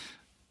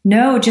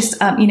 No, just,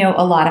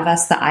 a lot of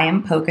us, the I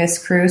Am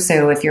POCUS crew.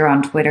 So if you're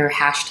on Twitter,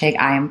 hashtag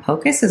I Am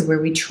POCUS is where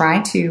we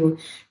try to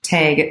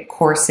tag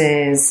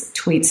courses,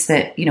 tweets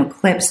that,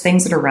 clips,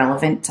 things that are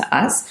relevant to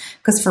us.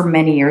 Because for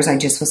many years, I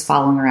just was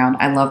following around.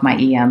 I love my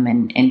EM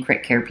and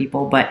crit care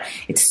people, but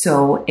it's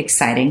so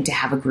exciting to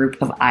have a group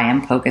of I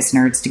Am POCUS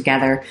nerds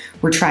together.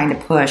 We're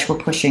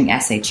pushing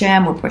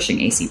SHM, we're pushing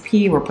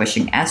ACP, we're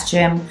pushing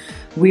SGym.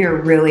 We are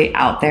really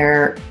out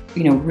there,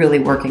 really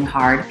working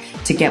hard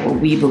to get what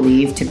we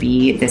believe to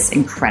be this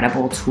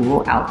incredible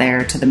tool out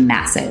there to the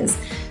masses.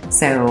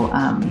 So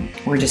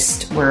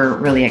we're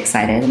really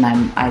excited, and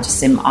I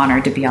just am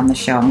honored to be on the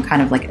show. I'm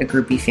kind of like a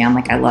groupie fan.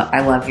 Like I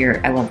love your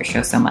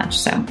show so much.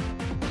 So,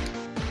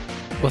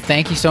 well,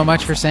 thank you so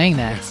much for saying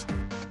that.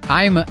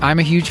 I'm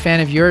a huge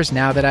fan of yours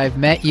now that I've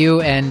met you,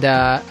 and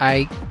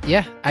I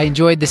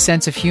enjoyed the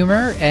sense of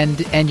humor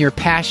and your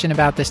passion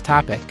about this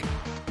topic.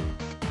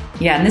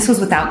 Yeah, and this was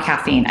without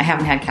caffeine. I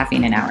haven't had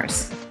caffeine in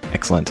hours.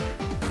 Excellent.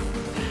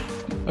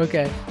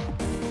 Okay.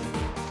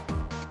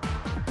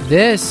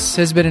 This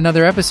has been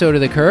another episode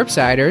of the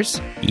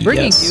Curbsiders,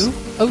 bringing you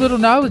a little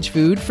knowledge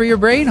food for your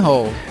brain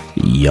hole.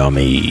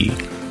 Yummy.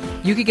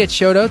 You can get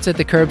show notes at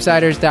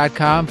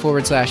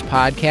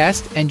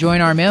thecurbsiders.com/podcast and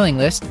join our mailing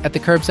list at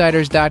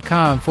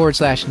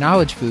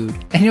thecurbsiders.com/knowledge food,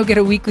 and you'll get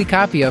a weekly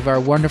copy of our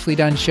wonderfully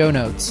done show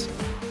notes.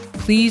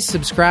 Please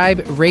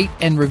subscribe, rate,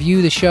 and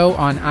review the show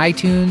on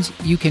iTunes.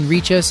 You can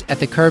reach us at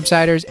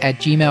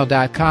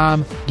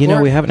thecurbsiders@gmail.com.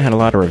 We haven't had a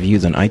lot of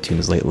reviews on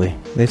iTunes lately.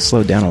 They've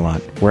slowed down a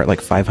lot. We're at like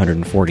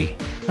 540.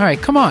 All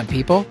right, come on,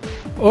 people.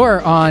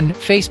 Or on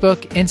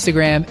Facebook,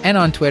 Instagram, and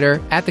on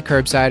Twitter at The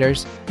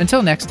Curbsiders.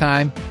 Until next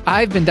time,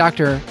 I've been Matt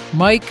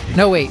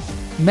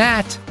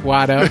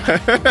Watto.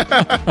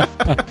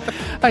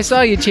 I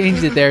saw you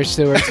changed it there,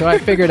 Stuart, so I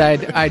figured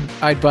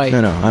I'd bite.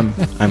 No,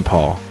 I'm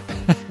Paul.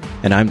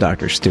 And I'm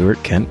Dr.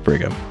 Stuart Kent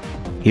Brigham.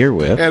 Here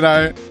with...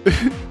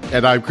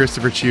 And I'm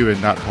Christopher Chu, and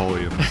not Paul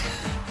Williams.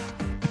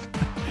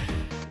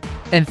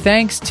 And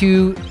thanks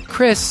to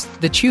Chris,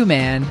 the Chew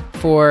Man,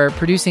 for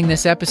producing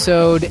this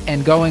episode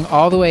and going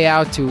all the way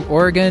out to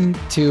Oregon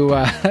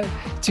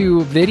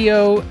to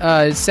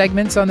video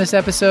segments on this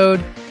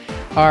episode.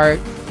 Our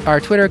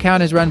Twitter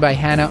account is run by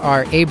Hannah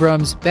R.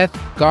 Abrams. Beth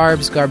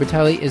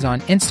Garbatelli is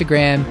on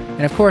Instagram.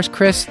 And of course,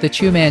 Chris, the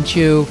Chew Man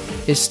Chew,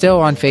 is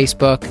still on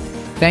Facebook.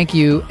 Thank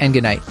you and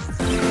good night.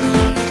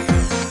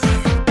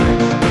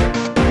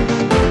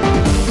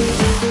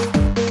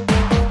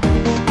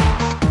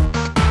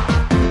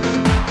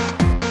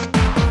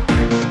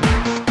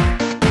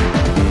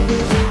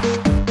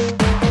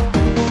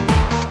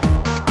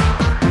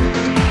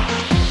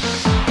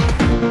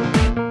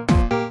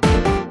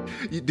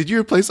 Did you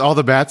replace all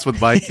the bats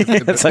with Mike?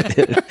 Yes, I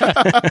did.